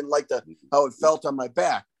far. I didn't like how it felt on my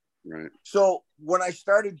back. Right. So when I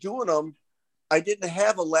started doing them, I didn't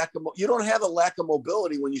have you don't have a lack of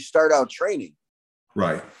mobility when you start out training.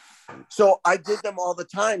 Right. So I did them all the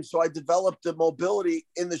time. So I developed the mobility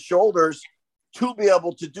in the shoulders to be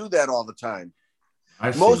able to do that all the time.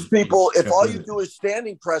 Most people, if all you do is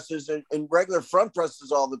standing presses and regular front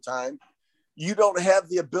presses all the time, you don't have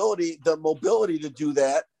the mobility to do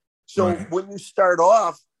that. So when you start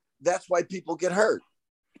off, that's why people get hurt.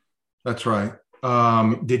 That's right.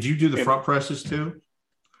 Did you do the front presses too?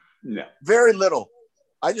 No, very little.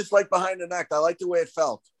 I just like behind the neck. I like the way it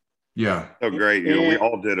felt. Yeah. So great. We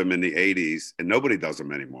all did them in the 80s, and nobody does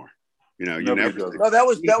them anymore. No,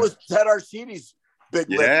 that was Ted Arcidi's big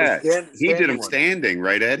lift. He did them standing,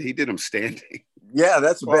 right, Ed? He did them standing. Yeah,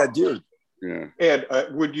 that's a bad dude. Yeah. Ed,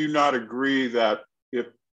 would you not agree that if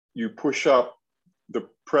you push up the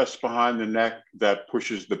press behind the neck, that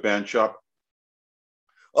pushes the bench up?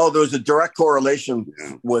 Oh, there's a direct correlation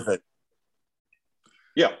with it.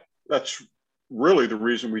 Yeah, that's really the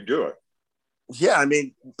reason we do it. Yeah, I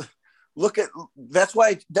mean, that's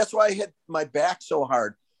why I hit my back so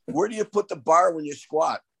hard. Where do you put the bar when you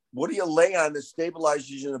squat? What do you lay on that stabilizes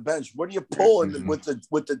you in the bench? What do you pull with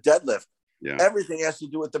the deadlift? Yeah, everything has to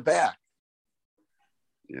do with the back.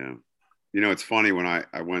 Yeah, it's funny when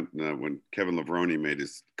I went when Kevin Levrone made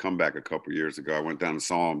his comeback a couple years ago. I went down and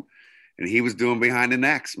saw him, and he was doing behind the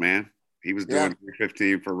necks, man. He was doing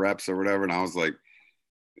 315 for reps or whatever, and I was like,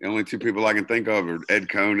 the only two people I can think of are Ed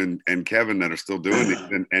Cohn and Kevin that are still doing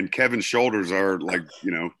it. And Kevin's shoulders are like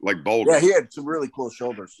boulders. Yeah, he had some really cool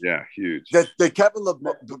shoulders. Yeah, huge. The Kevin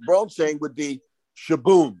LeBron saying would be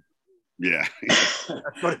shaboom. Yeah. That's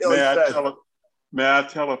what he always says. May I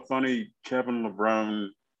tell a funny Kevin LeBron,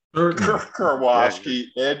 Karwoski,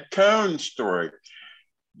 Ed Cohn story?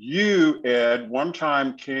 You, Ed, one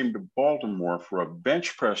time came to Baltimore for a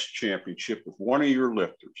bench press championship with one of your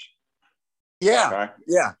lifters. Yeah. Okay?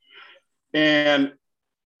 Yeah. And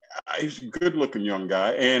he's a good looking young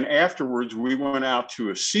guy. And afterwards, we went out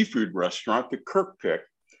to a seafood restaurant that Kirk picked.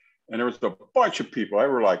 And there was a bunch of people. They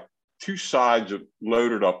were like two sides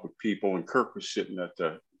loaded up with people. And Kirk was sitting at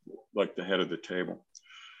the head of the table.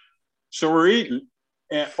 So we're eating.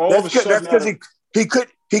 And all of a sudden. That's because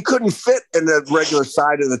he couldn't fit in the regular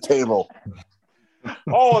side of the table.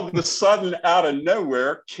 All of a sudden, out of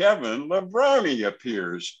nowhere, Kevin Levrone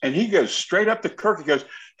appears, and he goes straight up to Kirk. He goes,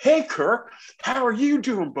 "Hey, Kirk, how are you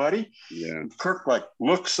doing, buddy?" Yeah. And Kirk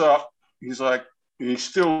looks up. He's like, he's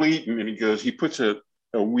still eating, and he puts a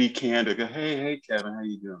weak hand to go, hey, Kevin, how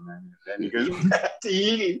you doing, man? And he goes back to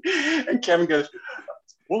eating. And Kevin goes,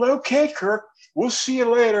 well, okay, Kirk, we'll see you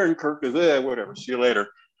later. And Kirk goes, whatever, see you later.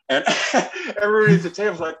 And everybody at the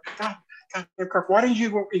table's like, God, Kirk,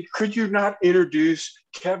 could you not introduce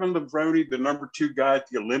Kevin Levrone, the number 2 guy at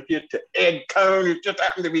the Olympia, to Ed Coan, who just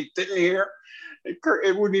happened to be sitting here? And Kirk,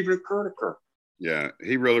 it wouldn't even occur to Kirk. Yeah,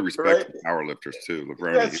 he really respects powerlifters too,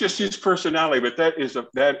 Levrone. That's just his personality, but that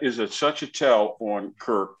is such a tell on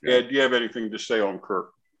Kirk. Yeah. Ed, do you have anything to say on Kirk?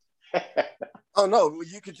 Oh no,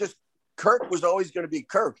 you could just. Kirk was always going to be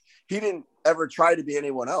Kirk. He didn't ever try to be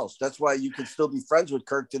anyone else. That's why you can still be friends with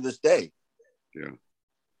Kirk to this day. Yeah,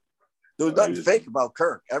 there was nothing fake about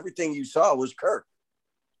Kirk. Everything you saw was Kirk.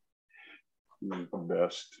 The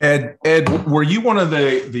best. Ed, were you one of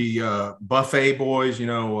the buffet boys? You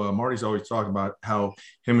know, Marty's always talking about how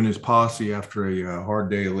him and his posse, after a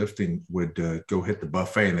hard day of lifting, would go hit the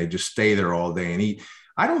buffet and they just stay there all day and eat.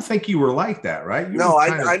 I don't think you were like that, right?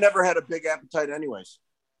 I never had a big appetite anyways.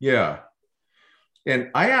 Yeah.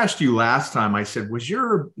 And I asked you last time, I said, was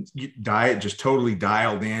your diet just totally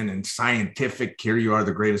dialed in and scientific? Here you are,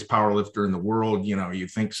 the greatest power lifter in the world. You know, you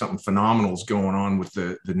think something phenomenal is going on with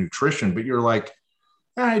the nutrition, but you're like,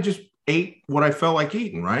 I just ate what I felt like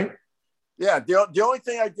eating, right? Yeah. The only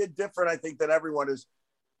thing I did different, I think, than everyone is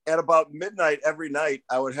at about midnight every night,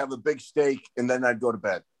 I would have a big steak and then I'd go to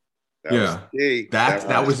bed.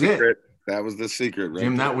 That was it. That was the secret, right?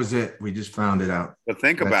 Jim, that was it. We just found it out. But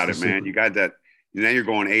think about it, man. You got that. Now you're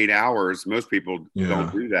going 8 hours. Most people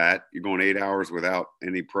don't do that. You're going 8 hours without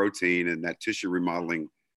any protein, and that tissue remodeling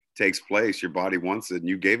takes place. Your body wants it, and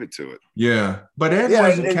you gave it to it. Yeah, but Ed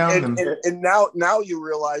wasn't counting them. And now you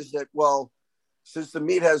realize that, well, since the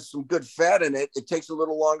meat has some good fat in it, it takes a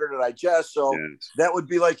little longer to digest. So that would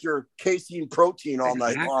be like your casein protein all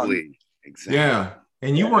night long. Exactly. Yeah,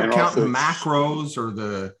 and you weren't counting macros or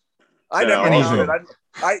the. I never counted.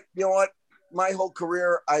 You know what? My whole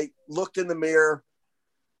career, I looked in the mirror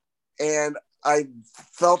and I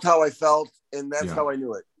felt how I felt, and that's how I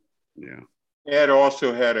knew it. Yeah. Ed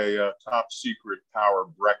also had a top secret power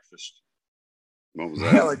breakfast. What was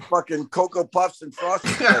that? Yeah, like fucking Cocoa Puffs and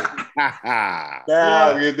Frosted Flakes.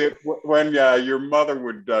 When your mother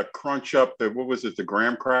would crunch up the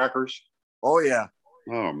graham crackers. Oh, yeah.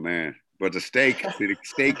 Oh, man. But the steak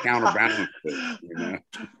counterbalanced it, you know?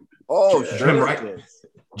 Oh, sure.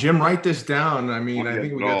 Jim, write this down. I mean, I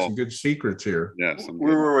think we got some good secrets here. Yes,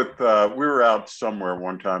 we were out somewhere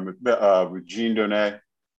one time with Gene Donay.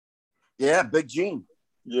 Yeah, Big Gene.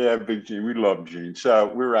 Yeah, Big Gene. We love Gene. So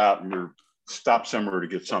we were out and we stopped somewhere to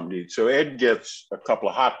get something to eat. So Ed gets a couple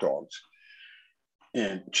of hot dogs,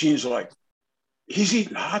 and Gene's like, "He's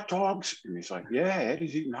eating hot dogs?" And he's like, "Yeah,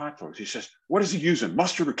 Eddie's eating hot dogs." He says, "What is he using?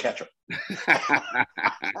 Mustard or ketchup?"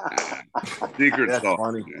 Secret That's sauce.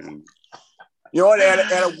 funny. Man. You know what?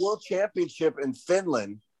 At a world championship in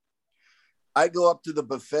Finland, I go up to the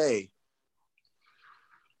buffet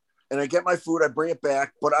and I get my food. I bring it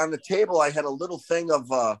back. But on the table, I had a little thing of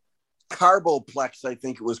Carboplex, I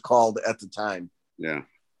think it was called at the time. Yeah.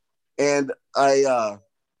 And I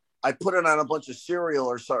put it on a bunch of cereal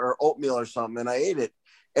or oatmeal or something, and I ate it.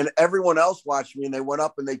 And everyone else watched me, and they went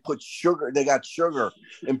up and they put sugar. They got sugar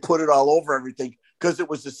and put it all over everything because it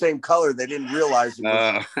was the same color. They didn't realize it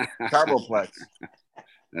was Carboplex.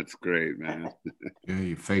 That's great, man. Yeah,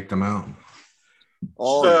 you faked them out.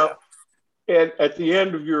 Oh, so, and at the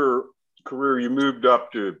end of your career, you moved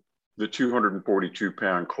up to the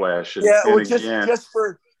 242-pound class. And, yeah, well,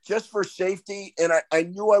 just for safety, and I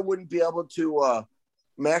knew I wouldn't be able to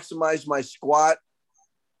maximize my squat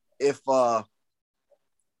if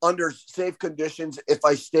under safe conditions if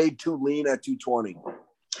I stayed too lean at 220.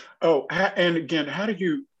 Oh, and again, how did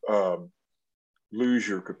you lose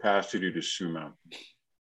your capacity to sumo?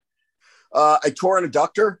 I tore an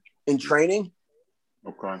adductor in training.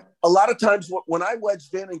 Okay. A lot of times when I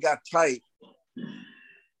wedged in and got tight,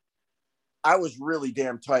 I was really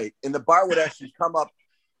damn tight. And the bar would actually come up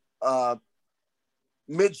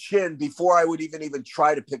mid-shin before I would even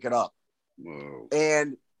try to pick it up. Whoa.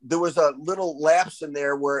 And there was a little lapse in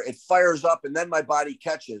there where it fires up and then my body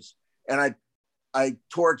catches. And I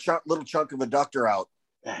tore a little chunk of adductor out.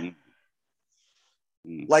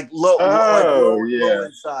 Like low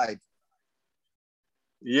inside.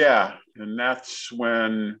 Yeah. And that's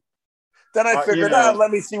when. Then I figured out, let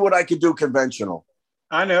me see what I could do conventional.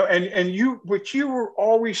 I know. And you were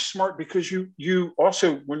always smart because you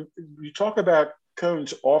also, when you talk about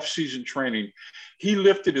Coan's off-season training, he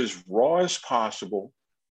lifted as raw as possible.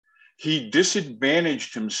 He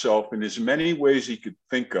disadvantaged himself in as many ways he could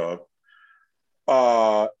think of.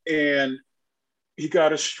 And he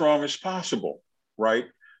got as strong as possible, right?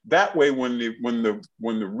 That way, when the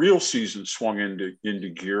real season swung into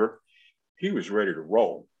gear, he was ready to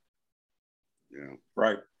roll. Yeah.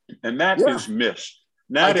 Right. And that is missed.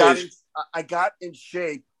 I got in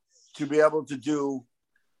shape to be able to do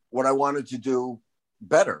what I wanted to do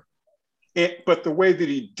better. But the way that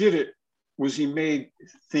he did it was he made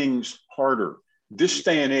things harder. This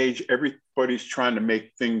day and age, everybody's trying to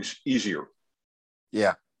make things easier.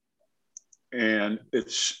 Yeah. And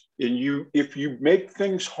if you make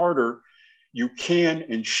things harder, you can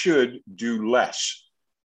and should do less.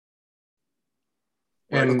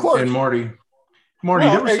 And Marty, well,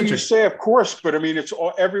 there was you say, of course, but I mean, it's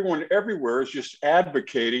all everyone everywhere is just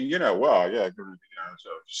advocating, so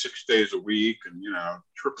 6 days a week and,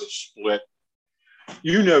 triple split.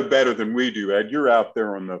 You know better than we do, Ed. You're out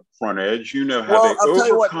there on the front edge. You know how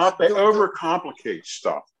they overcomplicate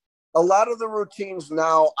stuff. A lot of the routines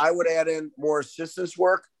now, I would add in more assistance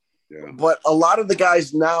work, but a lot of the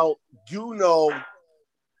guys now do know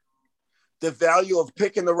the value of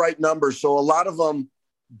picking the right numbers. So a lot of them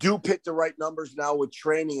do pick the right numbers now with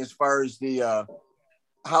training as far as the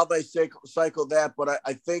how they cycle that. But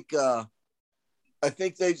I think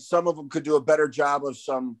some of them could do a better job of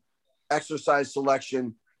some exercise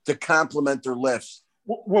selection to complement their lifts.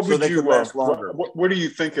 What are you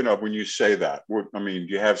thinking of when you say that? Do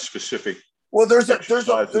you have specific? Well, there's a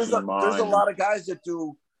lot of guys that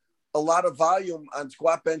do a lot of volume on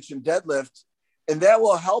squat, bench, and deadlift, and that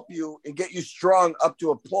will help you and get you strong up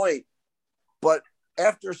to a point. But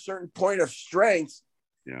after a certain point of strength,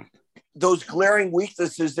 those glaring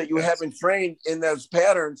weaknesses that you haven't trained in those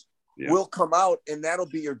patterns will come out, and that'll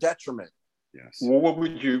be your detriment. Yes. Well,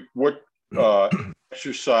 what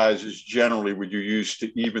exercises generally would you use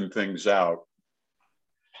to even things out?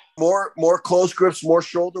 More close grips, more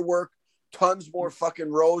shoulder work, tons more fucking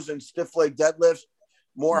rows and stiff leg deadlifts,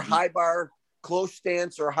 more high bar close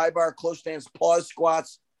stance or high bar close stance pause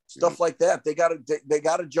squats, stuff like that. They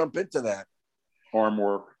gotta jump into that. Arm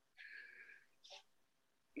work.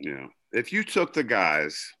 Yeah. If you took the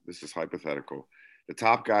guys, this is hypothetical, the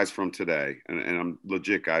top guys from today, and I'm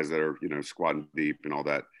legit guys that are, squatting deep and all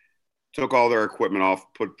that, took all their equipment off,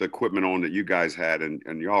 put the equipment on that you guys had,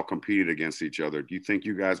 and you all competed against each other, do you think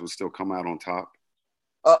you guys would still come out on top?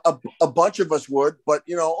 A bunch of us would, but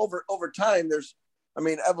over time,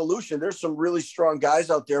 evolution. There's some really strong guys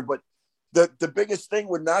out there, but the biggest thing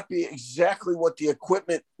would not be exactly what the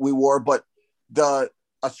equipment we wore, but a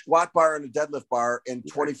squat bar and a deadlift bar and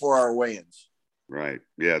 24-hour weigh-ins. Right.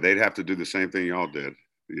 Yeah, they'd have to do the same thing y'all did,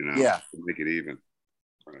 to make it even.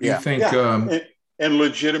 Right. You think and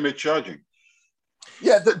legitimate judging.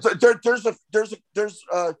 Yeah, there's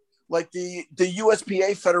like the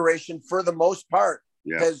USPA Federation for the most part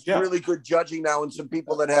has really good judging now, and some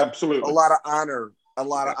people that have a lot of honor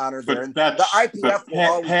there. And the IPF will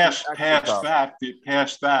always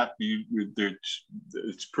past that,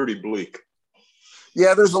 it's pretty bleak.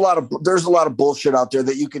 Yeah, there's a lot of bullshit out there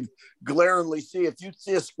that you can glaringly see. If you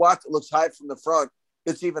see a squat that looks high from the front,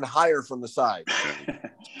 it's even higher from the side.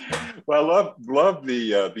 Well, I love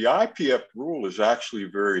the IPF rule is actually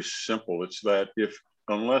very simple. It's that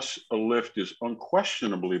unless a lift is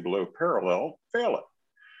unquestionably below parallel, fail it.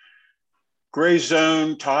 Gray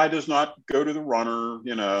zone, tie does not go to the runner.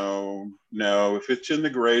 No, if it's in the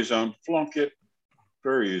gray zone, flunk it.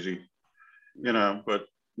 Very easy. But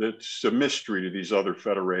it's a mystery to these other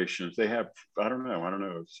federations. They have, I don't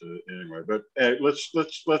know. It's, anyway, but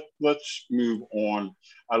let's move on.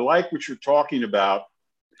 I like what you're talking about.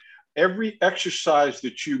 Every exercise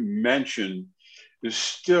that you mentioned is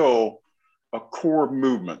still a core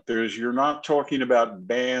movement. You're not talking about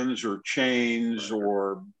bands or chains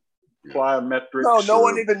or plyometrics. No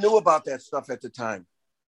one even knew about that stuff at the time.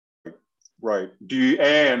 Right. Do you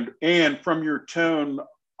and from your tone,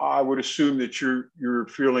 I would assume that you're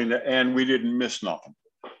feeling that, and we didn't miss nothing.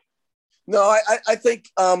 No, I think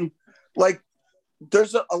like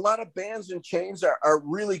there's a lot of bands and chains are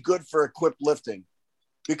really good for equipped lifting,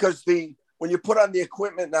 because when you put on the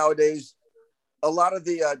equipment nowadays, a lot of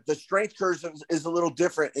the strength curves is a little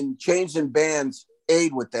different, and chains and bands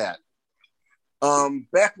aid with that.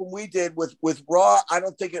 Back when we did with Raw, I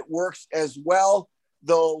don't think it works as well,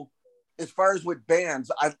 though. As far as with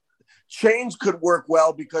bands, chains could work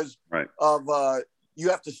well because of you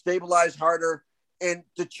have to stabilize harder, and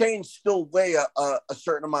the chains still weigh a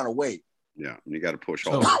certain amount of weight. Yeah, and you got to push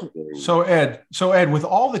all. So Ed, with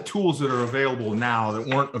all the tools that are available now that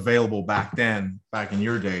weren't available back in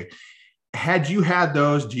your day, had you had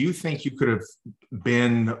those, do you think you could have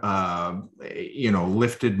been,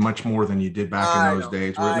 lifted much more than you did back in those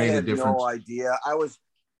days? Where it made a difference? No idea.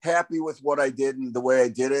 happy with what I did and the way I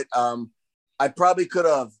did it. I probably could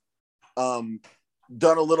have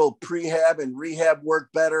done a little prehab and rehab work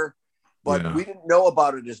better, but we didn't know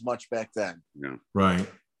about it as much back then. Yeah. Right.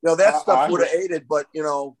 That stuff would have aided, but in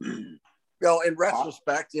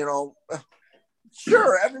retrospect,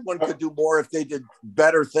 sure, everyone could do more if they did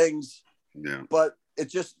better things. Yeah. But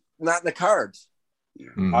it's just not in the cards. Yeah.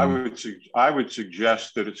 Mm-hmm. I would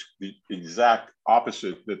suggest that it's the exact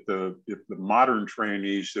opposite, that if the modern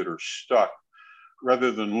trainees that are stuck,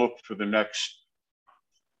 rather than look for the next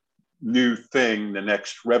new thing, the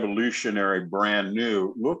next revolutionary brand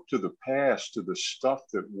new, look to the past, to the stuff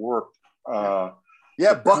that worked.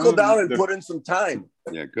 Buckle down and put in some time.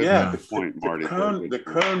 Yeah, good point, Marty. The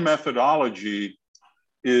Cone methodology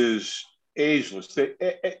is ageless.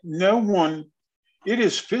 No one, it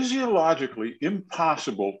is physiologically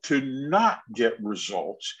impossible to not get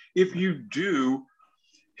results if you do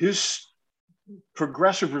his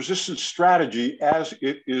progressive resistance strategy as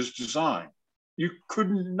it is designed. You could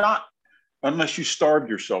not, unless you starved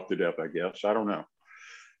yourself to death, I guess. I don't know.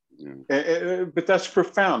 Yeah. But that's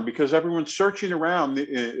profound, because everyone's searching around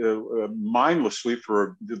mindlessly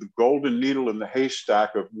for the golden needle in the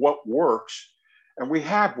haystack of what works, and we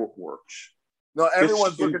have what works. No,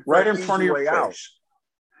 everyone's looking right for in front of your face.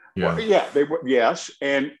 Yeah, well, yes,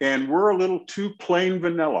 and we're a little too plain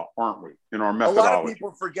vanilla, aren't we, in our methodology? A lot of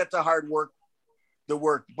people forget the hard work,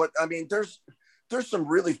 but I mean, there's some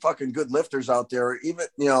really fucking good lifters out there, even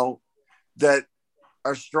that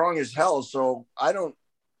are strong as hell. So I don't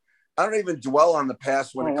even dwell on the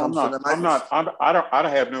past when it comes to them. I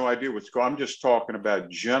don't have no idea what's going on. I'm just talking about,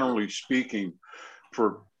 generally speaking,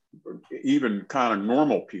 for even kind of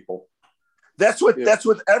normal people. That's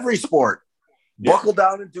with every sport. Yeah. Buckle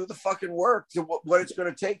down and do the fucking work to what it's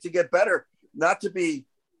going to take to get better, not to be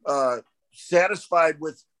satisfied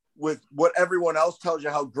with what everyone else tells you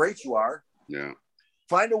how great you are. Yeah.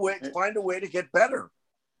 Find a way to get better.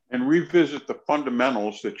 And revisit the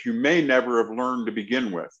fundamentals that you may never have learned to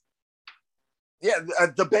begin with. Yeah,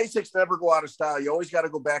 the basics never go out of style. You always got to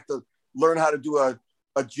go back to learn how to do a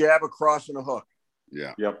jab, a cross, and a hook.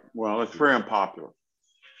 Yeah. Yep. Well, it's very unpopular.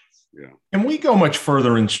 Yeah. Can we go much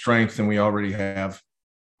further in strength than we already have?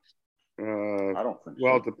 I don't think so.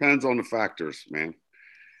 Well, it depends on the factors, man.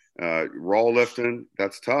 Raw lifting,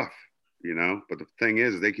 that's tough, but the thing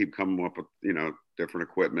is, they keep coming up with, different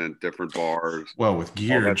equipment, different bars. Well, with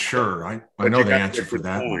gear, sure. I know the answer for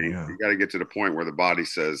that one. Yeah. You got to get to the point where the body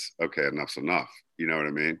says, okay, enough's enough. You know what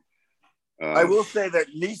I mean? I will say that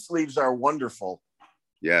knee sleeves are wonderful.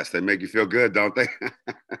 Yes, they make you feel good, don't they?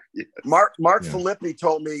 Yes. Mark Filippi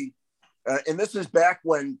told me, and this is back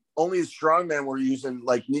when only the strongmen were using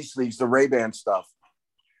like knee sleeves, the Ray-Ban stuff.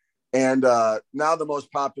 And now the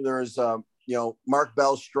most popular is, Mark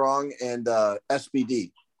Bell Strong and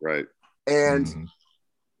SBD. Right. And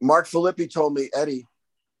Mark Filippi told me, Eddie,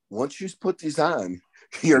 once you put these on,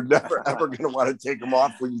 you're never ever going to want to take them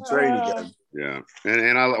off when you train again. Yeah,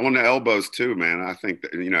 and I on the elbows too, man. I think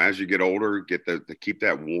that as you get older, keep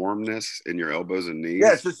that warmness in your elbows and knees.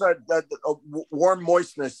 Yeah, it's just a warm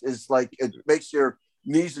moistness is like it makes your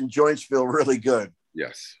knees and joints feel really good.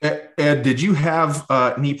 Yes. Ed, did you have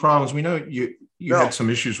knee problems? We know you had some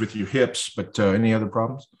issues with your hips, but any other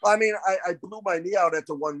problems? I mean, I blew my knee out at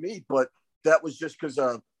the one meet, but that was just because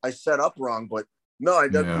I set up wrong. But no, I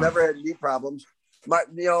never had knee problems.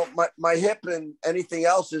 My hip and anything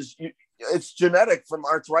else it's genetic from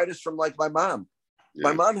arthritis from like my mom. Yeah.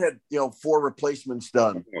 My mom had 4 replacements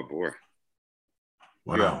done. Oh boy.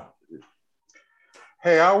 Wow. Yeah.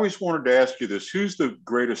 Hey, I always wanted to ask you this. Who's the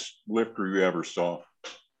greatest lifter you ever saw?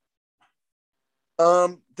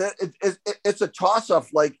 It's a toss-up.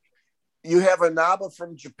 Like, you have Inaba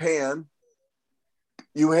from Japan.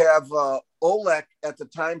 You have Olek at the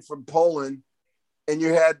time from Poland. And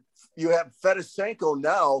you have Fedosenko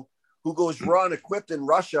now, who goes raw and equipped in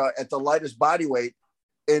Russia at the lightest body weight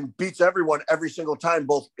and beats everyone every single time,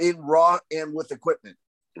 both in raw and with equipment.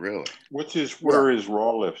 Really? What are his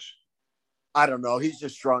raw lifts? I don't know. He's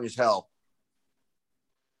just strong as hell.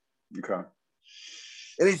 Okay.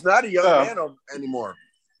 And he's not a young man anymore.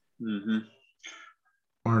 Mm-hmm.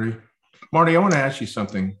 Marty, I want to ask you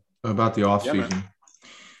something about the off season,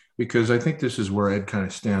 because I think this is where Ed kind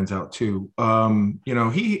of stands out too.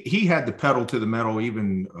 He had the pedal to the metal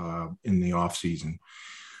even in the off season,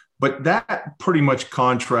 but that pretty much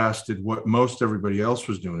contrasted what most everybody else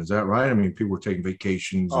was doing. Is that right? I mean, people were taking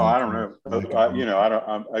vacations. I don't know.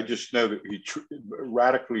 I just know that he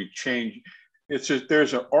radically changed.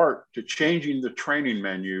 There's an art to changing the training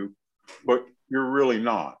menu, but you're really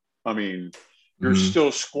not. I mean, you're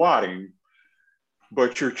still squatting,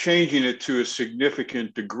 but you're changing it to a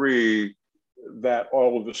significant degree that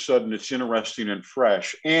all of a sudden it's interesting and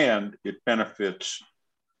fresh, and it benefits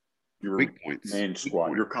your main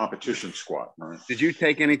squad, your competition squad. Right? Did you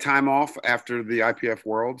take any time off after the IPF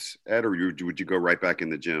Worlds, Ed, or would you go right back in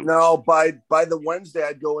the gym? No, by the Wednesday,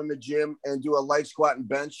 I'd go in the gym and do a light squat and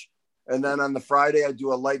bench. And then on the Friday, I'd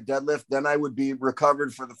do a light deadlift. Then I would be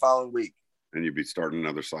recovered for the following week. And you'd be starting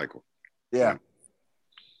another cycle. Yeah.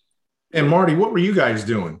 And Marty, what were you guys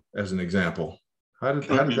doing as an example? How did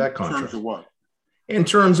that contrast? In terms of what? In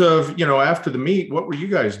terms of, after the meet, what were you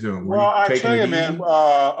guys doing? Were well, you I tell you, man,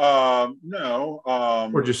 no.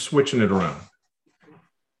 Or just switching it around?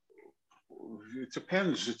 It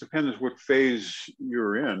depends. It depends what phase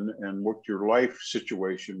you're in and what your life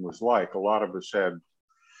situation was like. A lot of us had,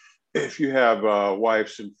 if you have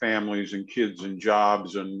wives and families and kids and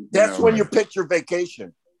jobs and that's when you pick your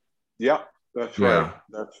vacation. Yeah, that's right.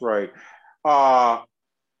 That's right. Yeah,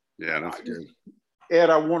 that's good. Ed,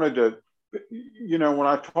 I wanted to, when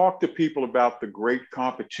I talk to people about the great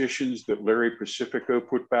competitions that Larry Pacifico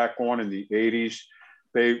put back on in the 80s,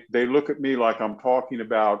 they look at me like I'm talking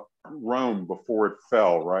about Rome before it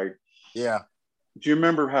fell, right? Yeah. Do you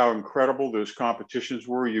remember how incredible those competitions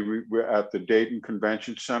were? You were at the Dayton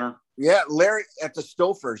Convention Center? Yeah, Larry at the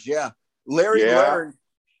Stofers, yeah. Larry learned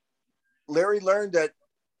that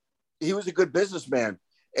he was a good businessman,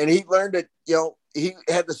 and he learned that, he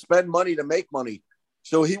had to spend money to make money.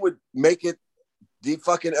 So he would make it the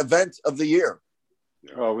fucking event of the year.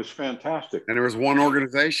 Oh, it was fantastic. And there was one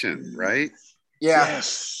organization, right? Yeah.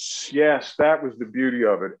 Yes, that was the beauty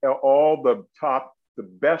of it. All the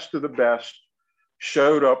best of the best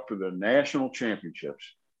showed up for the national championships.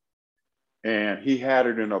 And he had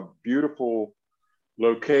it in a beautiful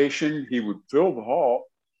location. He would fill the hall.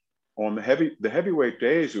 On the heavyweight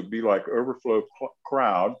days, it would be like overflow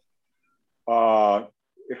crowd.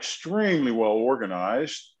 Extremely well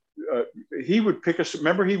organized. He would pick us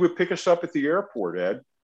up at the airport, Ed.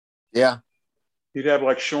 Yeah. He'd have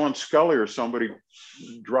like Sean Scully or somebody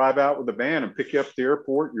drive out with a van and pick you up at the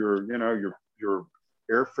airport. Your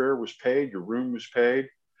airfare was paid, your room was paid.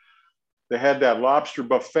 They had that lobster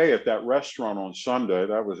buffet at that restaurant on Sunday.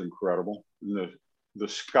 That was incredible. And the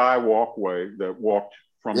sky walkway that walked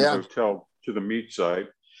from the hotel to the meet site.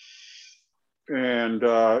 And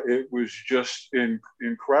it was just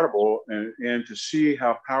incredible. And to see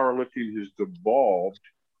how powerlifting has devolved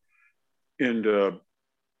into,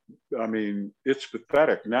 it's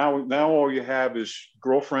pathetic. Now all you have is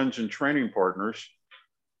girlfriends and training partners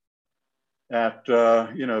at,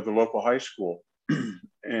 the local high school.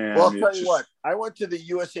 And well, I'll tell you what, I went to the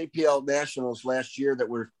USAPL Nationals last year that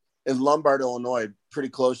were in Lombard, Illinois, pretty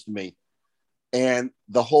close to me. And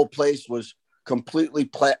the whole place was completely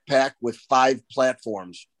packed with 5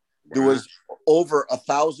 platforms. Wow. There was over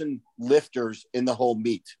 1,000 lifters in the whole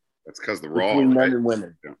meet. That's because the Raw, between men and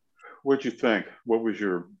women. Yeah. What'd you think? It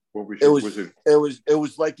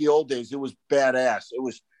was like the old days. It was badass. It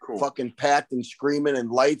was cool. Fucking packed and screaming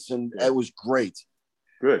and lights, and it was great.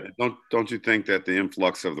 Good. Don't you think that the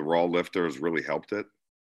influx of the Raw lifters really helped it?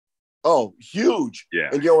 Oh, huge. Yeah.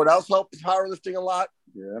 And you know what else helped powerlifting a lot?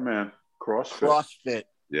 Yeah, man. CrossFit.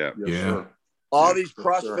 Yeah. Yes, sir. All these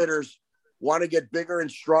CrossFitters want to get bigger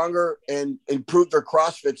and stronger and improve their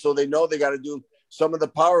CrossFit, so they know they got to do some of the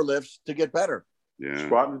power lifts to get better. Yeah.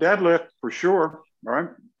 Squat and deadlift for sure. All right.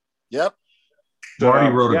 Yep.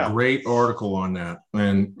 Marty wrote a great article on that.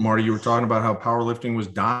 And Marty, you were talking about how powerlifting was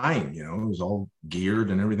dying, it was all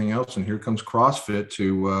geared and everything else. And here comes CrossFit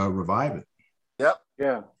to revive it. Yep.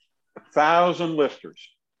 Yeah. 1,000 lifters.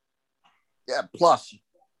 Yeah. Plus.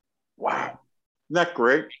 Wow. Isn't that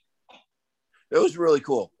great? It was really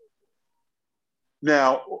cool.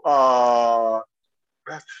 Now,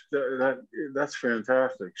 that's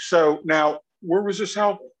fantastic. So now, where was this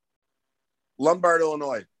held? Lombard,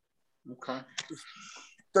 Illinois. Okay.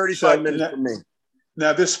 35 minutes from me.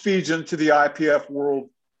 Now, this feeds into the IPF World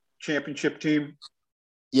Championship team?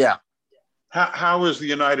 Yeah. How is the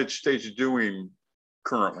United States doing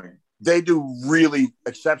currently? They do really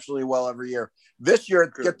exceptionally well every year. This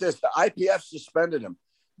year, get this, the IPF suspended him.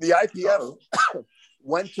 The IPF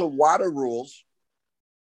went to WADA rules,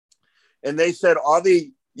 and they said all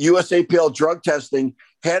the USAPL drug testing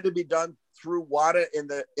had to be done through WADA in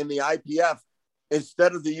the IPF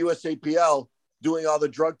instead of the USAPL doing all the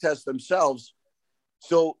drug tests themselves.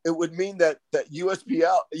 So it would mean that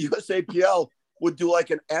USAPL would do like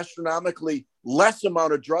an astronomically less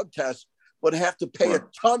amount of drug tests, but have to pay a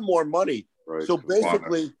ton more money. Right. So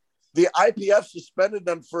basically, the IPF suspended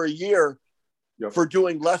them for a year for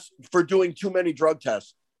doing too many drug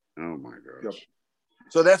tests. Oh my gosh.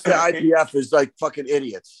 So that's the IPF is like fucking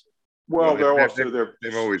idiots. Well,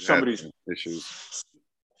 they've always somebody's had issues.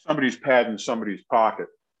 Somebody's pad in somebody's pocket.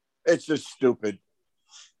 It's just stupid.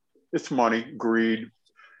 It's money, greed.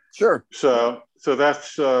 Sure. So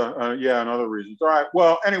that's another reason. All right.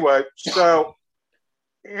 Well, anyway, so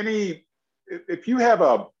if you have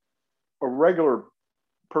a regular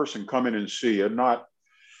person come in and see you, not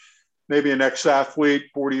maybe an ex-athlete,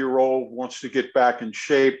 40-year-old wants to get back in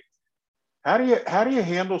shape, how do you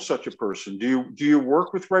handle such a person? Do you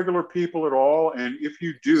work with regular people at all? And if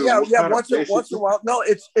you do, once in a while. No,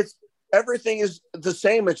 it's everything is the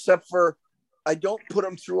same except for I don't put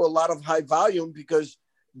them through a lot of high volume because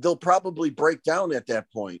they'll probably break down at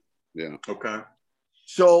that point. Yeah. Okay.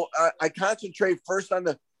 So I concentrate first on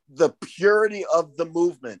the purity of the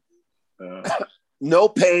movement. No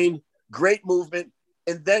pain, great movement,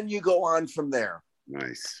 and then you go on from there.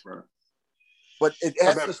 Nice. Right. But it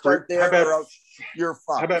has to start there or else you're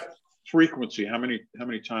fucked. How about frequency? How many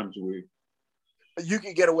times a week? You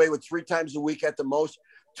can get away with 3 times a week at the most.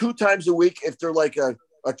 2 times a week if they're like a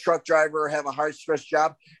truck driver or have a high stress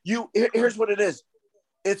job. Here's what it is.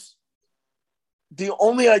 It's the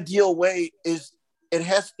only ideal way is it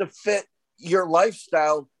has to fit your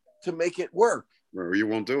lifestyle to make it work. Or you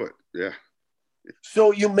won't do it. Yeah.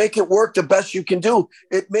 So you make it work the best you can do.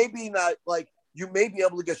 It may be not like you may be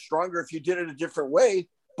able to get stronger if you did it a different way,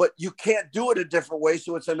 but you can't do it a different way.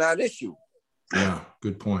 So it's a non-issue. Yeah.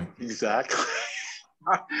 Good point. Exactly.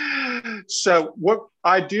 So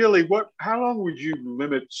how long would you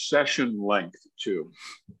limit session length to?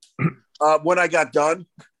 When I got done?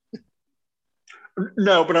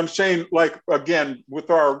 No, but I'm saying like, again, with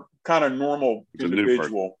our kind of normal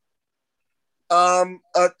individual. Well,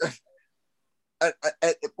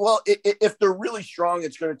 if they're really strong,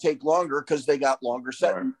 it's going to take longer because they got longer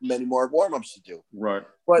set, right. Many more warm-ups to do. Right.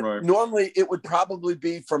 But normally it would probably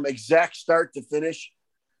be from exact start to finish,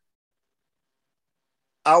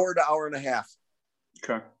 hour to hour and a half.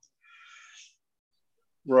 Okay.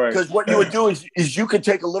 Right. Because what you would do is you could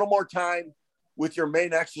take a little more time with your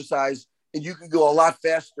main exercise and you could go a lot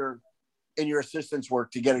faster in your assistance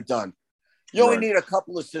work to get it done. You only need a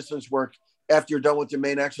couple assistance work after you're done with your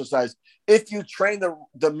main exercise. If you train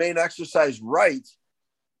the main exercise right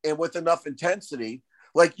and with enough intensity,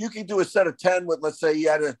 like you can do a set of 10 with, let's say you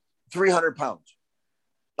had 300 pounds.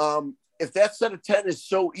 If that set of 10 is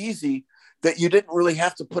so easy that you didn't really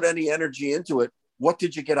have to put any energy into it, what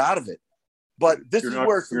did you get out of it? But this is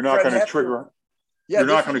where you're not going to trigger. Yeah, you're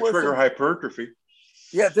not going to trigger hypertrophy.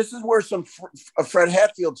 Yeah, this is where some Fred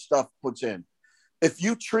Hatfield stuff puts in. If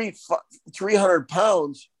you treat 300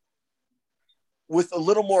 pounds with a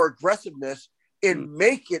little more aggressiveness and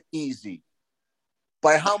make it easy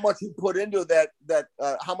by how much you put into that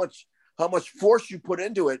how much force you put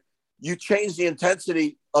into it, you change the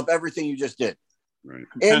intensity of everything you just did. Right.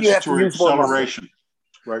 And you have to use more acceleration.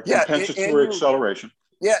 Right. Yeah. Compensatory acceleration.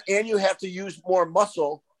 Yeah. And you have to use more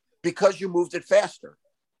muscle because you moved it faster.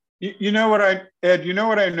 You know what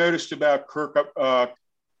I noticed about Kirk?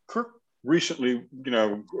 Kirk recently,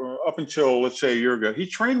 up until, let's say, a year ago, he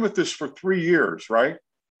trained with this for 3 years, right?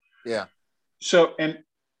 Yeah. So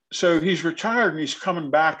he's retired and he's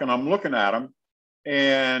coming back, and I'm looking at him,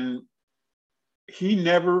 and he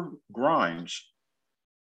never grinds,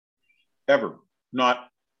 ever. Not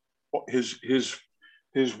his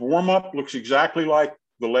warm up looks exactly like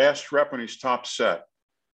the last rep in his top set.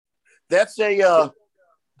 That's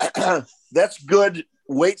that's good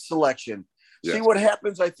weight selection. Yes. See what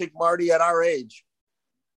happens, I think, Marty, at our age.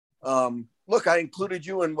 Look, I included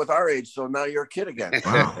you in with our age, so now you're a kid again.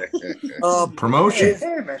 Wow. Promotion.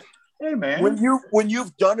 Hey, man. When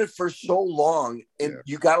you've done it for so long and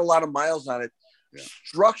you got a lot of miles on it,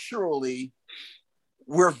 structurally,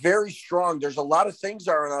 we're very strong. There's a lot of things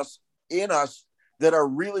in us that are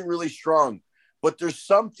really, really strong. But there's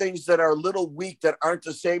some things that are a little weak that aren't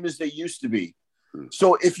the same as they used to be.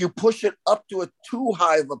 So if you push it up to a too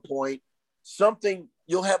high of a point,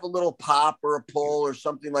 you'll have a little pop or a pull or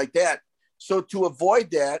something like that. So to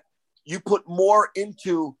avoid that, you put more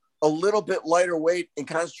into a little bit lighter weight and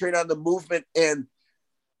concentrate on the movement and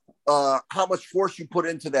how much force you put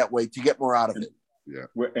into that weight to get more out of it. Yeah.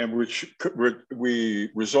 And which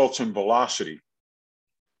results in velocity.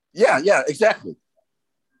 Yeah, exactly.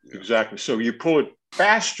 Exactly. So you pull it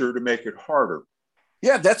faster to make it harder.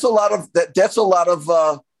 Yeah, that's a lot of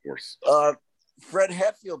force. Fred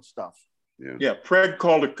Hatfield stuff. Yeah. Fred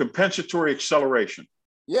called it compensatory acceleration.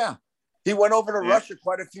 Yeah. He went over to Russia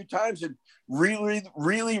quite a few times and really,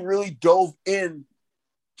 really, really dove in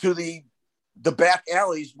to the back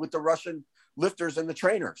alleys with the Russian lifters and the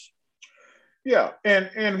trainers. Yeah,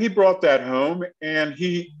 and he brought that home, and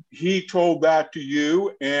he told that to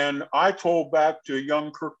you, and I told back to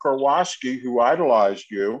young Kirk Karwoski, who idolized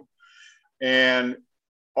you, and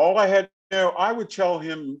all I had to know, I would tell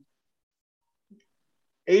him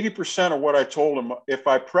 80% of what I told him. If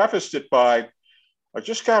I prefaced it by, I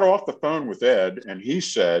just got off the phone with Ed, and he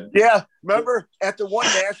said, Yeah, remember at the One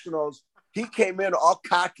Nationals, he came in all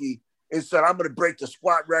cocky and said, I'm going to break the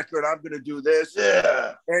squat record. I'm going to do this.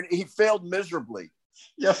 yeah, And he failed miserably.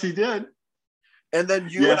 yes, he did. And then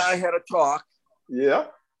you and I had a talk. Yeah.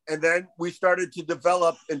 And then we started to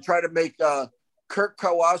develop and try to make Kirk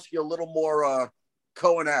Karwoski a little more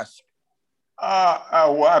Cohen-esque.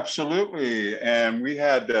 Oh, absolutely. And we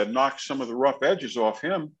had to knock some of the rough edges off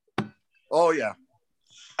him. Oh, yeah.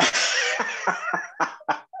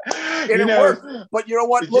 And it worked. But you know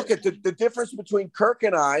what? Look at the difference between Kirk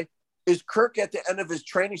and I is Kirk at the end of his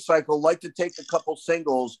training cycle liked to take a couple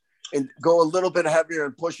singles and go a little bit heavier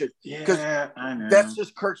and push it. Because that's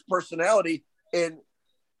just Kirk's personality. And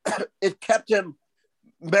it kept him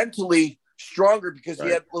mentally stronger because he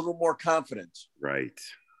had a little more confidence. Right.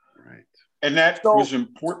 And that was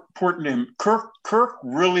important to him. Kirk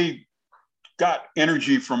really got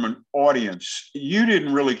energy from an audience. You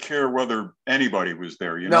didn't really care whether anybody was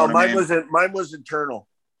there. You know, mine was internal.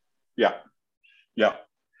 Yeah.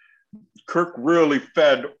 Kirk really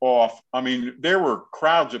fed off. I mean, there were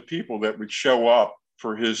crowds of people that would show up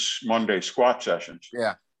for his Monday squat sessions.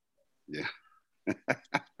 Yeah.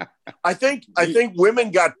 I think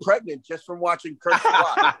women got pregnant just from watching Kirk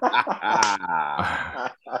squat.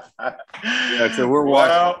 Yeah, so we're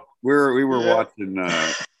watching. We were watching.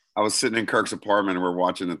 I was sitting in Kirk's apartment and we're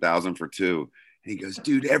watching 1,000 for 2. And he goes,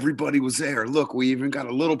 "Dude, everybody was there. Look, we even got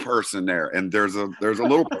a little person there, and there's a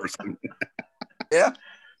little person." Yeah.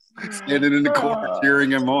 Standing in the corner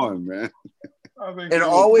cheering him on, man. And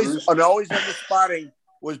always on the spotting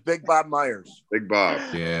was Big Bob Myers. Big Bob.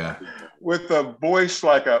 Yeah. With a voice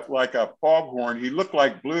like a foghorn, he looked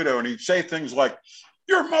like Bluto, and he'd say things like,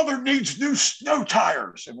 "Your mother needs new snow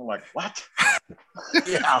tires." And we're like, "What?"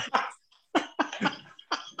 Yeah.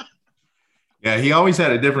 Yeah, he always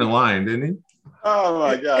had a different line, didn't he? Oh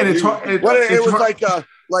my God! And it was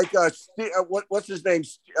what's his name?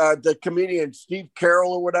 The comedian Steve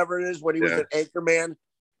Carroll or whatever it is when he was an Anchorman,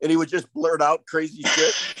 and he would just blurt out crazy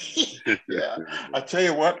shit. Yeah, I tell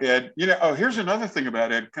you what, Ed. You know, here's another thing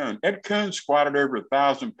about Ed Cohn. Ed Cohn squatted over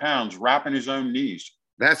 1,000 pounds, wrapping his own knees.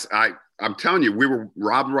 I'm telling you,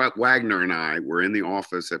 Rob Wagner and I were in the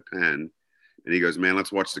office at Penn, and he goes, "Man,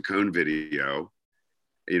 let's watch the Cohn video."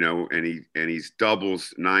 You know, and he's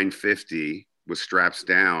doubles 950 with straps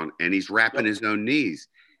down, and he's wrapping his own knees.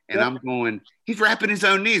 And I'm going, he's wrapping his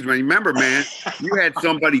own knees. Man, remember, man, you had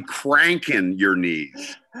somebody cranking your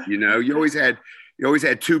knees. You know, you always had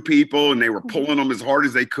 2 people, and they were pulling them as hard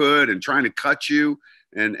as they could and trying to cut you.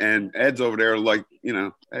 And Ed's over there like, you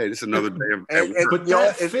know, hey, this is another day of but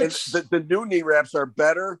the new knee wraps are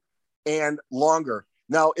better and longer.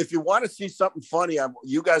 Now, if you want to see something funny,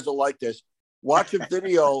 you guys will like this. Watch a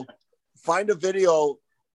video, find a video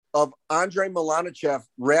of Andre Milanichev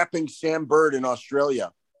rapping Sam Bird in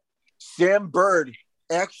Australia. Sam Bird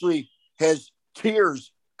actually has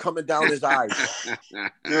tears coming down his eyes.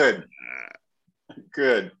 Good.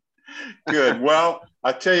 Well,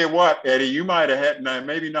 I tell you what, Eddie, you might have had, now,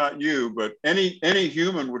 maybe not you, but any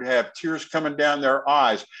human would have tears coming down their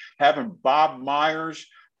eyes. Having Bob Myers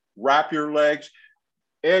wrap your legs.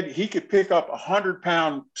 Ed, he could pick up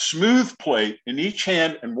 100-pound smooth plate in each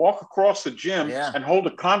hand and walk across the gym and hold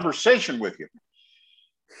a conversation with you.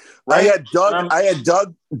 Right? I had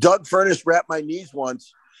Doug Furnace wrap my knees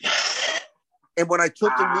once. And when I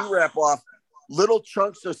took the knee wrap off, little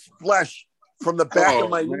chunks of flesh from the back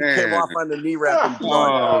of my knee came off on the knee wrap. And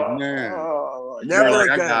oh, man. Never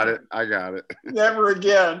again. I got it. Never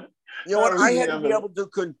again. You know what? I had to be able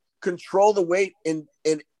to control the weight and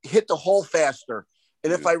hit the hole faster.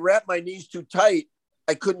 And if I wrapped my knees too tight,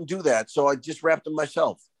 I couldn't do that. So I just wrapped them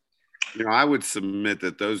myself. You know, I would submit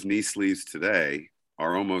that those knee sleeves today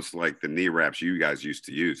are almost like the knee wraps you guys used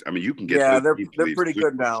to use. I mean, you can get they're pretty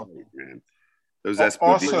good now. Man. Those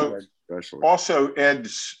also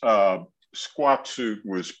Ed's squat suit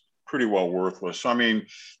was pretty well worthless. I mean,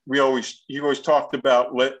 he always talked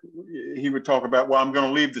about he would talk about, well, I'm going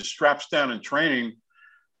to leave the straps down in training,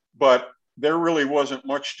 but there really wasn't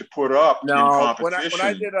much to put up in competition.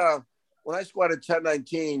 When I squatted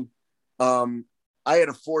 1019, I had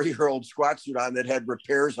a 4-year-old squat suit on that had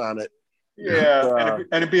repairs on it. Yeah, and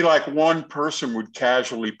it'd be like one person would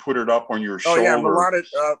casually put it up on your shoulder. Oh yeah,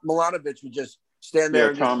 Milanovic would just stand there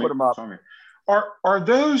and just put them up. Are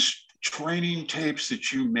those training tapes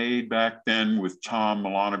that you made back then with Tom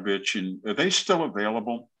Milanovich, and are they still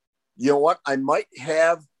available? You know what? I might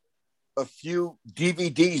have a few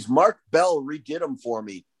DVDs. Mark Bell redid them for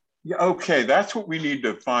me. Yeah, okay, that's what we need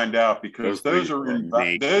to find out, because those are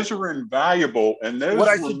invaluable, and those what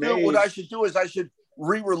I should do is I should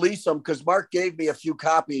re-release them, because Mark gave me a few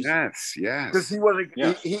copies. Yes, because he wasn't.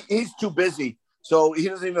 Yes. He's too busy, so he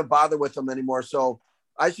doesn't even bother with them anymore. So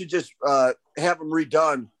I should just have them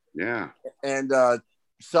redone. Yeah, and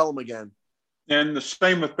sell them again. And the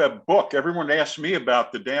same with that book. Everyone asks me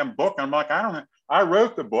about the damn book. I'm like, I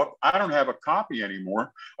wrote the book. I don't have a copy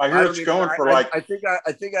anymore. I hear it's going for like. I think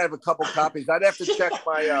I have a couple copies. I'd have to check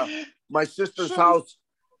my my sister's house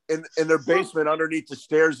in their basement underneath the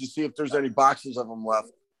stairs to see if there's any boxes of them left.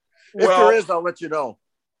 If there is, I'll let you know.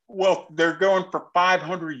 Well, they're going for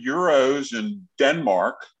 500 euros in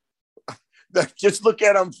Denmark. Just look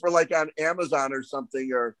at them for like on Amazon or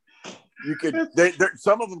something, or you could.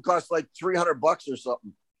 Some of them cost like $300 or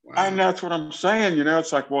something. Wow. And that's what I'm saying. You know,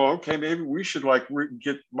 it's like, well, okay, maybe we should like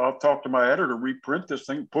I'll talk to my editor, reprint this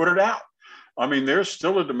thing, put it out. I mean, there's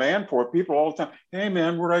still a demand for it. People all the time, hey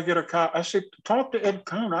man, where do I get a copy? I say, talk to Ed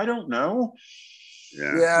Cohn. I don't know.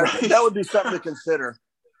 Yeah, right? That would be something to consider.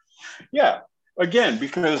 Yeah. Again,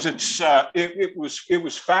 because it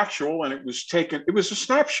was factual, and it was a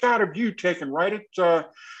snapshot of you taken right at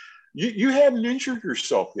you hadn't injured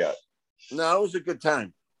yourself yet. No, it was a good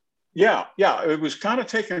time. Yeah, it was kind of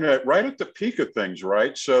taken right at the peak of things,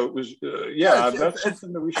 right? So it was that's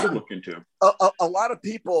something that we should look into. A lot of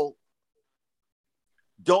people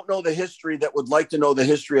don't know the history that would like to know the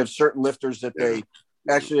history of certain lifters that they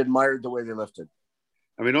actually admired the way they lifted.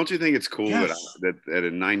 I mean, don't you think it's cool that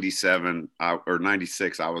in 97 or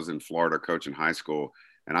 96, I was in Florida coaching high school,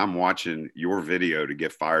 and I'm watching your video to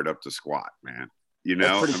get fired up to squat, man. You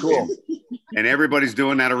know, that's pretty cool. And everybody's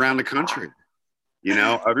doing that around the country. You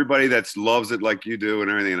know, everybody that loves it like you do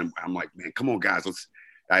and everything. And I'm like, man, come on, guys.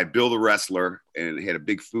 I had Bill the Wrestler, and he had a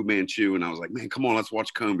big Fu Manchu, and I was like, man, come on, let's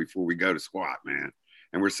watch Cohn before we go to squat, man.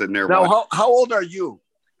 And we're sitting there. Now, how old are you?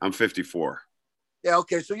 I'm 54. Yeah,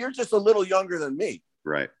 okay. So you're just a little younger than me.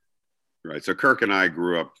 Right. So Kirk and I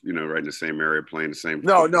grew up, you know, right in the same area, playing the same.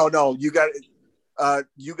 No.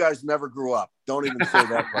 You guys never grew up. Don't even say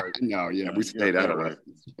that part. No, we stayed out of it.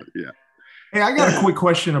 Yeah. Hey, I got a quick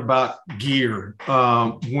question about gear.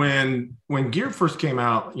 When gear first came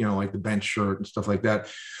out, you know, like the bench shirt and stuff like that,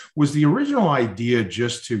 was the original idea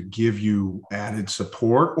just to give you added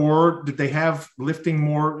support, or did they have lifting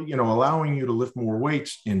more, you know, allowing you to lift more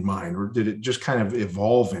weights in mind, or did it just kind of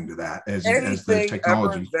evolve into that as the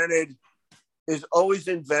technology? Ever invented is always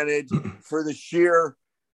invented for the sheer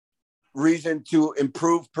reason to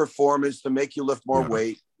improve performance, to make you lift more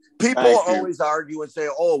weight. People always argue and say,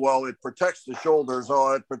 oh, well, it protects the shoulders.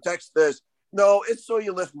 Oh, it protects this. No, it's so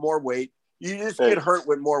you lift more weight. You just get hurt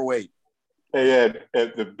with more weight. Hey,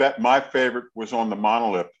 Ed, my favorite was on the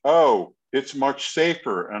monolift. Oh, it's much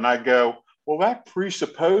safer. And I go, well, that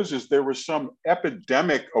presupposes there was some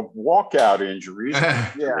epidemic of walkout injuries,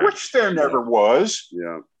 which there never was.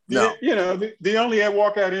 Yeah. No. The only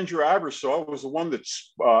walkout injury I ever saw was the one that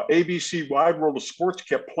ABC Wide World of Sports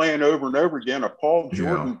kept playing over and over again of Paul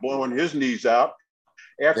Jordan blowing his knees out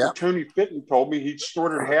after Tony Fitton told me he'd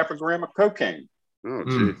snorted half a gram of cocaine. Oh,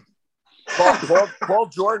 geez. Paul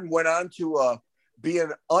Jordan went on to be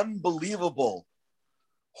an unbelievable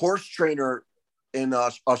horse trainer in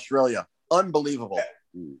Australia. Unbelievable.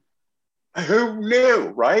 Who knew,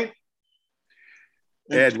 right?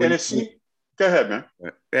 Ed, go ahead, man.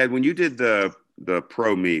 Ed, when you did the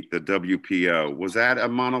pro meet, the WPO, was that a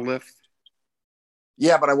monolift?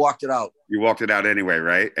 Yeah, but I walked it out. You walked it out anyway,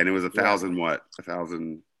 right? And it was 1,000 what?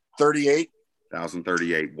 1,038.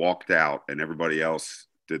 1,038 walked out, and everybody else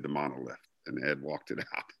did the monolift, and Ed walked it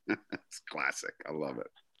out. It's classic. I love it.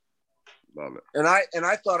 And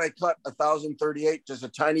I thought I cut 1,038 just a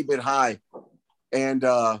tiny bit high, and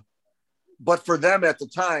but for them at the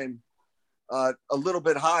time, a little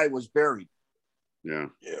bit high was buried. Yeah.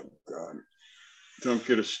 God. Don't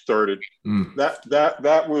get us started.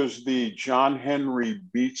 That was the John Henry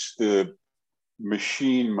beats the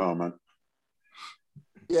machine moment.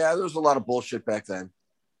 Yeah, there was a lot of bullshit back then.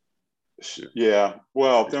 Yeah.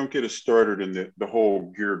 Well, don't get us started in the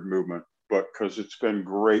whole geared movement, but because it's been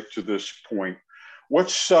great to this point.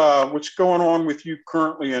 What's going on with you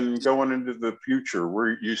currently and going into the future?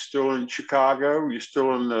 Were you still in Chicago? You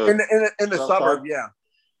still in the suburb? Yeah.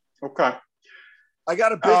 Okay. I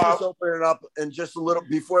got a business opening up in just a little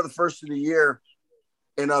before the first of the year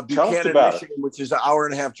in Buchanan, Michigan, which is an hour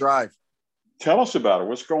and a half drive. Tell us about it.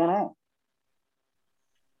 What's going on?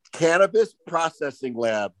 Cannabis processing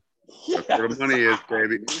lab. That's where the money is,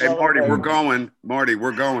 baby. Hey, Marty, we're going. Marty,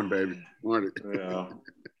 we're going, baby. Marty. Yeah.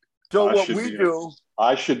 So what we do,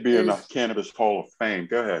 I should be in the Cannabis Hall of Fame.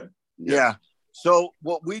 Go ahead. Yeah. So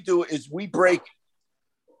what we do is we break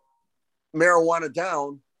marijuana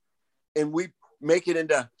down and we make it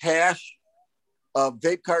into hash,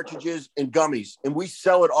 vape cartridges, and gummies, and we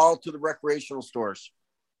sell it all to the recreational stores.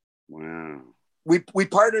 Wow. We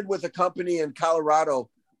partnered with a company in Colorado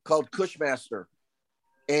called Cushmaster,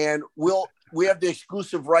 and we have the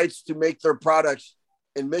exclusive rights to make their products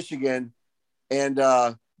in Michigan, and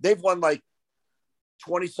they've won like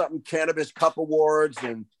 20-something cannabis cup awards,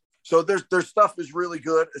 and so their stuff is really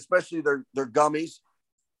good, especially their gummies.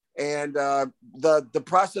 And the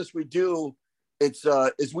process we do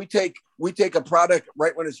is we take a product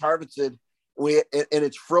right when it's harvested, and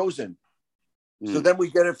it's frozen. So then we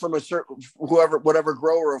get it from a certain whatever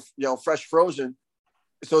grower of fresh frozen.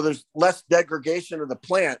 So there's less degradation of the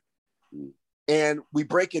plant, and we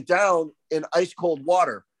break it down in ice cold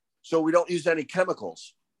water. So we don't use any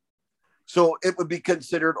chemicals. So it would be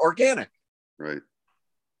considered organic. Right.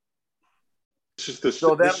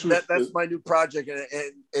 So that's my new project,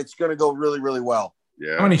 and it's going to go really, really well.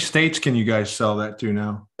 Yeah. How many states can you guys sell that to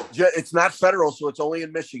now? It's not federal, so it's only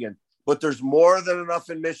in Michigan. But there's more than enough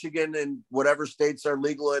in Michigan and whatever states are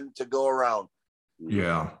legal in to go around.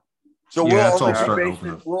 Yeah. So yeah,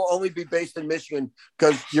 we'll only be based in Michigan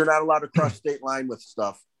because you're not allowed to cross state line with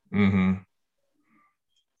stuff. Mm-hmm.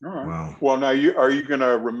 All right. Wow. Well, now are you going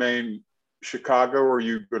to remain Chicago, or are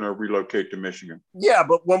you going to relocate to Michigan? Yeah,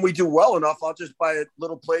 but when we do well enough, I'll just buy a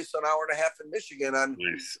little place an hour and a half in Michigan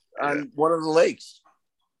on one of the lakes.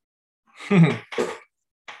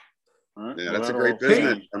 Right. Yeah, that's a great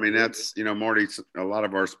business. I mean, that's, Marty, a lot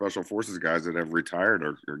of our special forces guys that have retired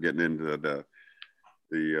are getting into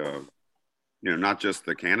the not just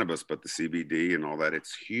the cannabis, but the CBD and all that.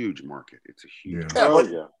 It's huge market. It's a huge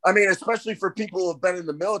market. Yeah. I mean, especially for people who have been in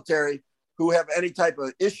the military who have any type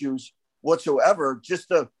of issues whatsoever, just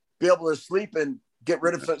to be able to sleep and get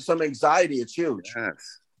rid of some anxiety. It's huge.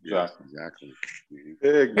 Yes, exactly.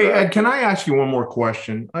 Hey, Ed, can I ask you one more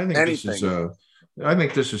question? I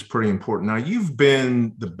think this is pretty important. Now, you've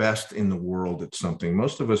been the best in the world at something.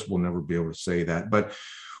 Most of us will never be able to say that, but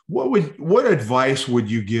what advice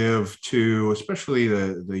would you give to, especially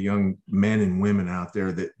the young men and women out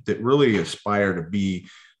there that really aspire to be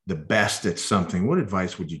the best at something? What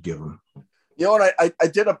advice would you give them? I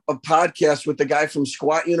did a podcast with the guy from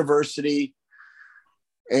Squat University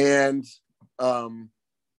and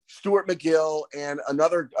Stuart McGill and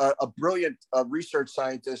another a brilliant research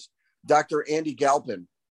scientist, Dr. Andy Galpin.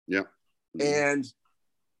 Yeah. Mm-hmm. And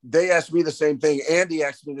they asked me the same thing. Andy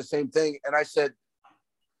asked me the same thing. And I said,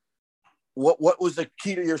 what was the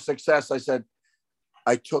key to your success? I said,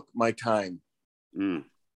 I took my time.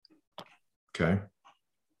 Okay.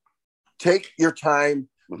 Take your time.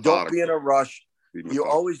 Don't be in a rush. You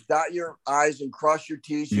always dot your I's and cross your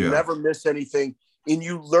T's. You never miss anything. And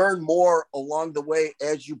you learn more along the way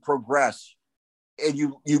as you progress. And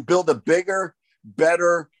you build a bigger,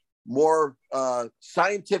 better, more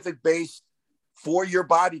scientific base for your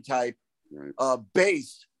body type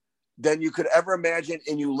base than you could ever imagine,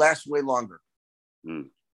 and you last way longer.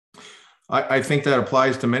 I think that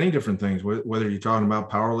applies to many different things, whether you're talking about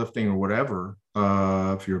powerlifting or whatever,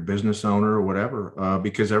 if you're a business owner or whatever,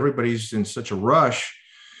 because everybody's in such a rush,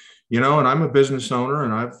 and I'm a business owner,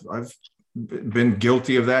 and I've been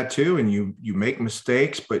guilty of that too. And you make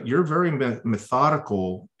mistakes, but you're very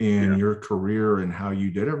methodical in your career and how you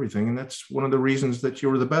did everything. And that's one of the reasons that you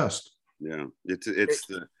were the best. Yeah. It's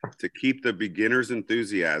to keep the beginner's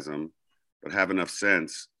enthusiasm, but have enough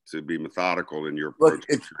sense to be methodical in your approach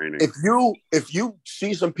to training. If you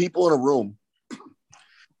see some people in a room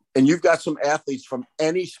and you've got some athletes from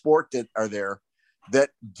any sport that are there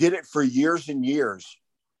that did it for years and years,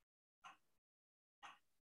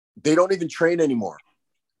 they don't even train anymore.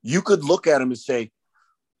 You could look at them and say,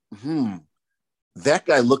 that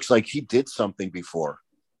guy looks like he did something before.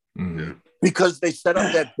 Mm-hmm. Because they set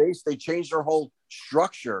up that base, they changed their whole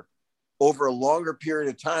structure over a longer period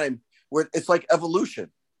of time, where it's like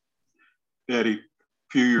evolution. Eddie, a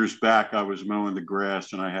few years back, I was mowing the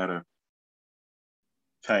grass and I had a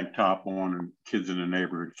tank top on, and kids in the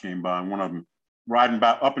neighborhood came by, and one of them riding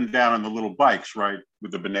up and down on the little bikes, right,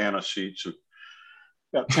 with the banana seats,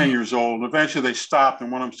 about 10 years old. Eventually they stopped,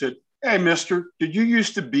 and one of them said, "Hey, mister, did you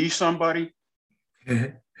used to be somebody?"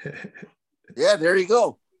 Yeah, there you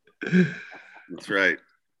go. That's right.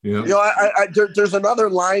 Yeah. There's another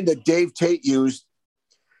line that Dave Tate used,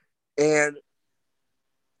 and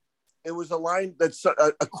it was a line that's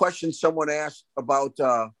a question someone asked about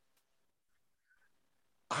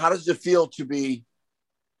how does it feel to be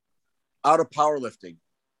out of powerlifting?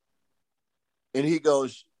 And he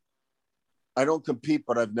goes, I don't compete,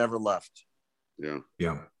 but I've never left. Yeah.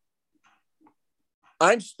 Yeah.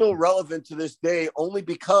 I'm still relevant to this day only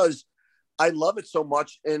because I love it so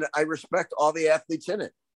much and I respect all the athletes in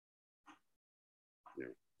it.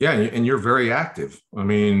 Yeah, and you're very active. I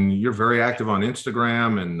mean, you're very active on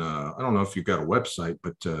Instagram, and I don't know if you've got a website,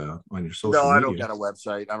 but on your social media. No, I don't got a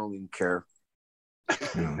website. I don't even care.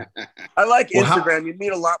 Yeah. I like Instagram. You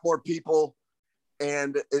meet a lot more people,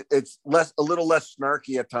 and it's a little less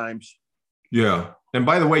snarky at times. Yeah. And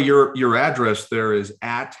by the way, your address there is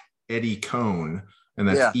at Eddie Cohn, and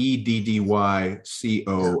that's EDDYCOAN.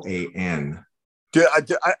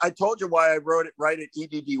 I told you why I wrote it right at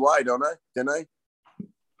EDDY, don't I? Didn't I?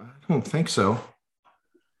 I don't think so.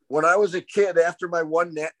 When I was a kid, after my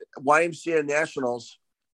YMCA Nationals,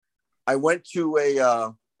 I went to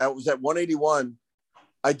I was at 181.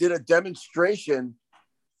 I did a demonstration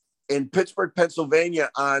in Pittsburgh, Pennsylvania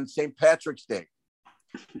on St. Patrick's Day.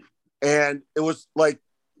 And it was like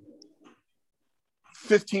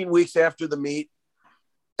 15 weeks after the meet.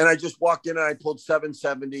 And I just walked in and I pulled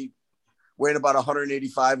 770, weighing about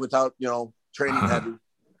 185 without, training heavy.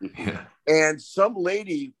 Yeah. And some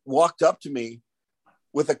lady walked up to me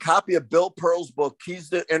with a copy of Bill Pearl's book, Keys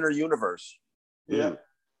to Inner Universe. Yeah.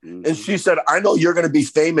 Mm-hmm. And she said, I know you're going to be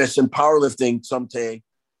famous in powerlifting someday.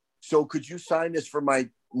 So could you sign this for my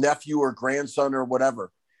nephew or grandson or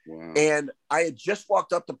whatever? Wow. And I had just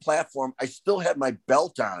walked up the platform. I still had my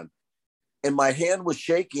belt on and my hand was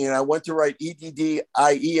shaking. And I went to write EDDIE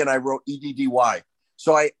and I wrote EDDY.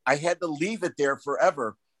 So I had to leave it there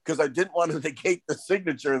forever because I didn't want to negate the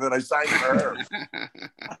signature that I signed for her.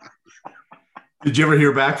 Did you ever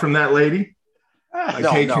hear back from that lady? Like,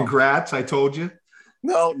 No, hey, no. congrats, I told you.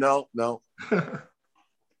 No.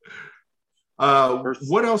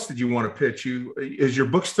 What else did you want to pitch? Is your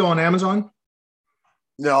book still on Amazon?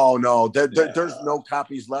 No. There's no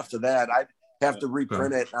copies left of that. I'd have to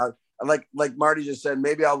reprint it. Like Marty just said,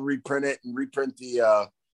 maybe I'll reprint it and reprint the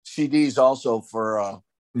CDs also for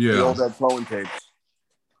the old Ed Cohen tapes.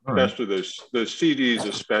 Best of the CDs,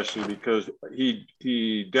 especially because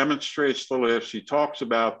he demonstrates the lifts. He talks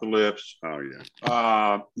about the lifts. Oh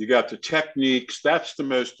yeah. You got the techniques. That's the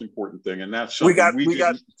most important thing, and that's something we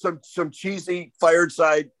got some cheesy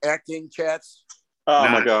fireside acting chats. Oh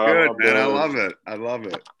my God! Good, man. I love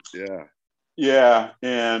it. Yeah. Yeah,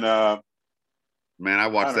 and man, I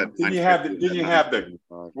watched that. Didn't you have the?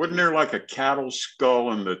 Wasn't there like a cattle skull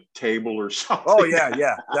on the table or something? Oh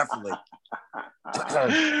yeah, definitely.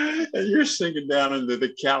 And you're sinking down into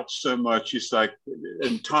the couch so much. He's like,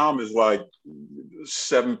 and Tom is like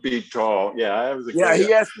 7 feet tall. Yeah, that was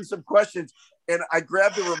he asked me some questions, and I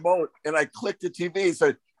grabbed the remote and I clicked the TV and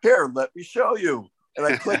said, "Here, let me show you." And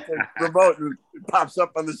I clicked the remote and it pops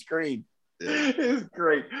up on the screen. It's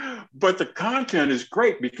great, but the content is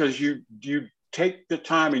great because you take the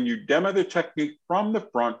time and you demo the technique from the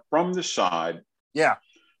front, from the side. Yeah.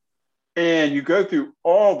 And you go through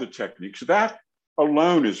all the techniques. That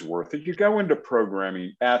alone is worth it. You go into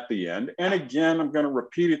programming at the end. And again, I'm going to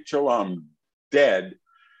repeat it till I'm dead.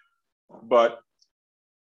 But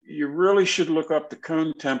you really should look up the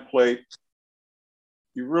Cohn template.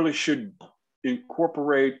 You really should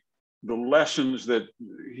incorporate the lessons that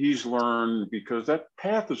he's learned because that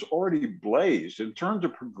path is already blazed in terms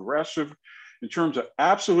of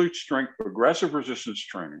absolute strength, progressive resistance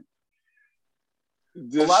training.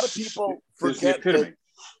 A lot of people forget that,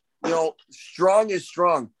 strong is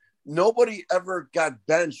strong. Nobody ever got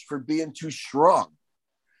benched for being too strong.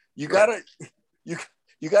 You gotta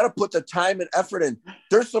put the time and effort in.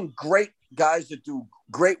 There's some great guys that do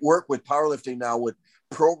great work with powerlifting now with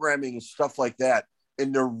programming and stuff like that.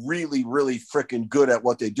 And they're really, really freaking good at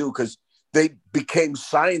what they do because they became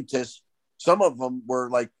scientists. Some of them were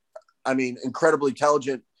incredibly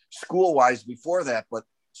intelligent school-wise before that, but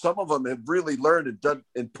some of them have really learned and done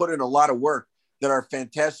and put in a lot of work that are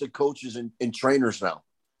fantastic coaches and trainers now.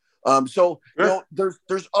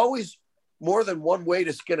 There's always more than one way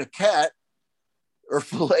to skin a cat or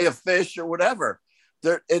fillet a fish or whatever.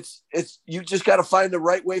 It's you just got to find the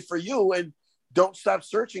right way for you and don't stop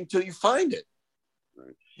searching till you find it.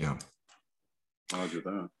 Right. Yeah. I'll do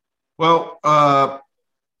that. Well,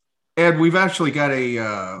 Ed, we've actually got a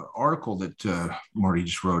article that Marty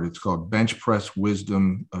just wrote. It's called Bench Press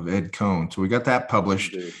Wisdom of Ed Cohn. So we got that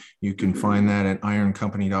published. Indeed. You can find that at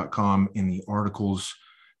ironcompany.com in the articles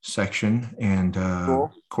section. And Cool.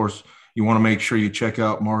 Of course, you want to make sure you check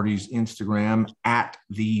out Marty's Instagram at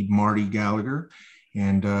the Marty Gallagher.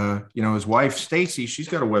 And, his wife, Stacy, she's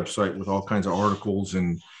got a website with all kinds of articles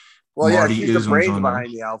and Well, Marty she's the isms brains on there.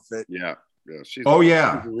 behind the outfit. Yeah. She's Oh she's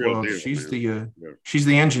yeah, the real well, deal, she's man. she's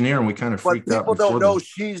the engineer, and we kind of But freaked out people before don't know this.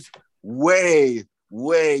 she's way,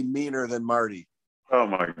 way meaner than Marty. Oh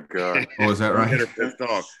my God. Oh, is that Don't get her right? pissed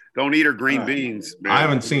off. Don't eat her green beans, man. I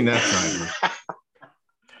haven't seen that side.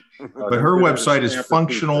 But Don't her get her website is stamp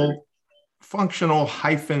her teeth,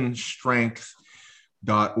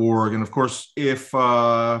 functional-strength.org. And of course, if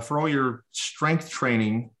for all your strength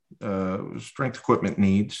training, strength equipment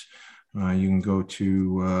needs, you can go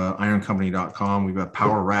to ironcompany.com. We've got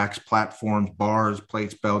power racks, platforms, bars,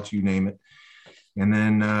 plates, belts, you name it. And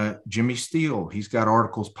then Jimmy Steele, he's got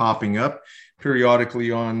articles popping up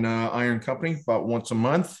periodically on Iron Company about once a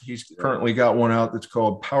month. He's currently got one out that's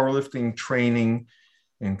called Powerlifting Training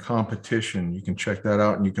and Competition. You can check that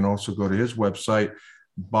out. And you can also go to his website,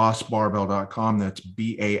 bossbarbell.com. That's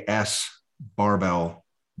BAS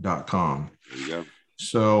barbell.com. There you go.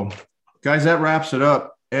 So, guys, that wraps it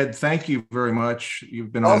up. Ed, thank you very much.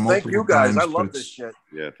 You've been on multiple thank you guys. times, I love this shit.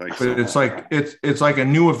 Yeah, thanks. but it's like it's like a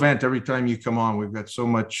new event every time you come on. We've got so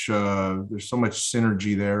much there's so much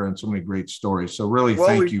synergy there and so many great stories. So really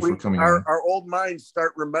thank you for coming on. Our old minds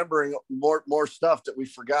start remembering more stuff that we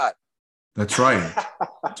forgot. That's right.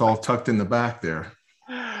 It's all tucked in the back there.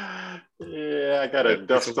 Yeah, I got to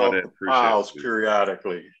dust Thanks a lot, off Ed. the Appreciate files it.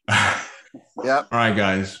 periodically. Yep. All right,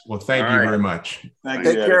 guys. Well, thank All you right. very much. Thank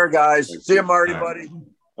Take you, Eddie. care, guys. Thank See you, you. Marty, All right. buddy.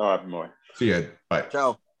 All right, boy. See you, Ed. Bye.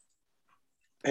 Ciao.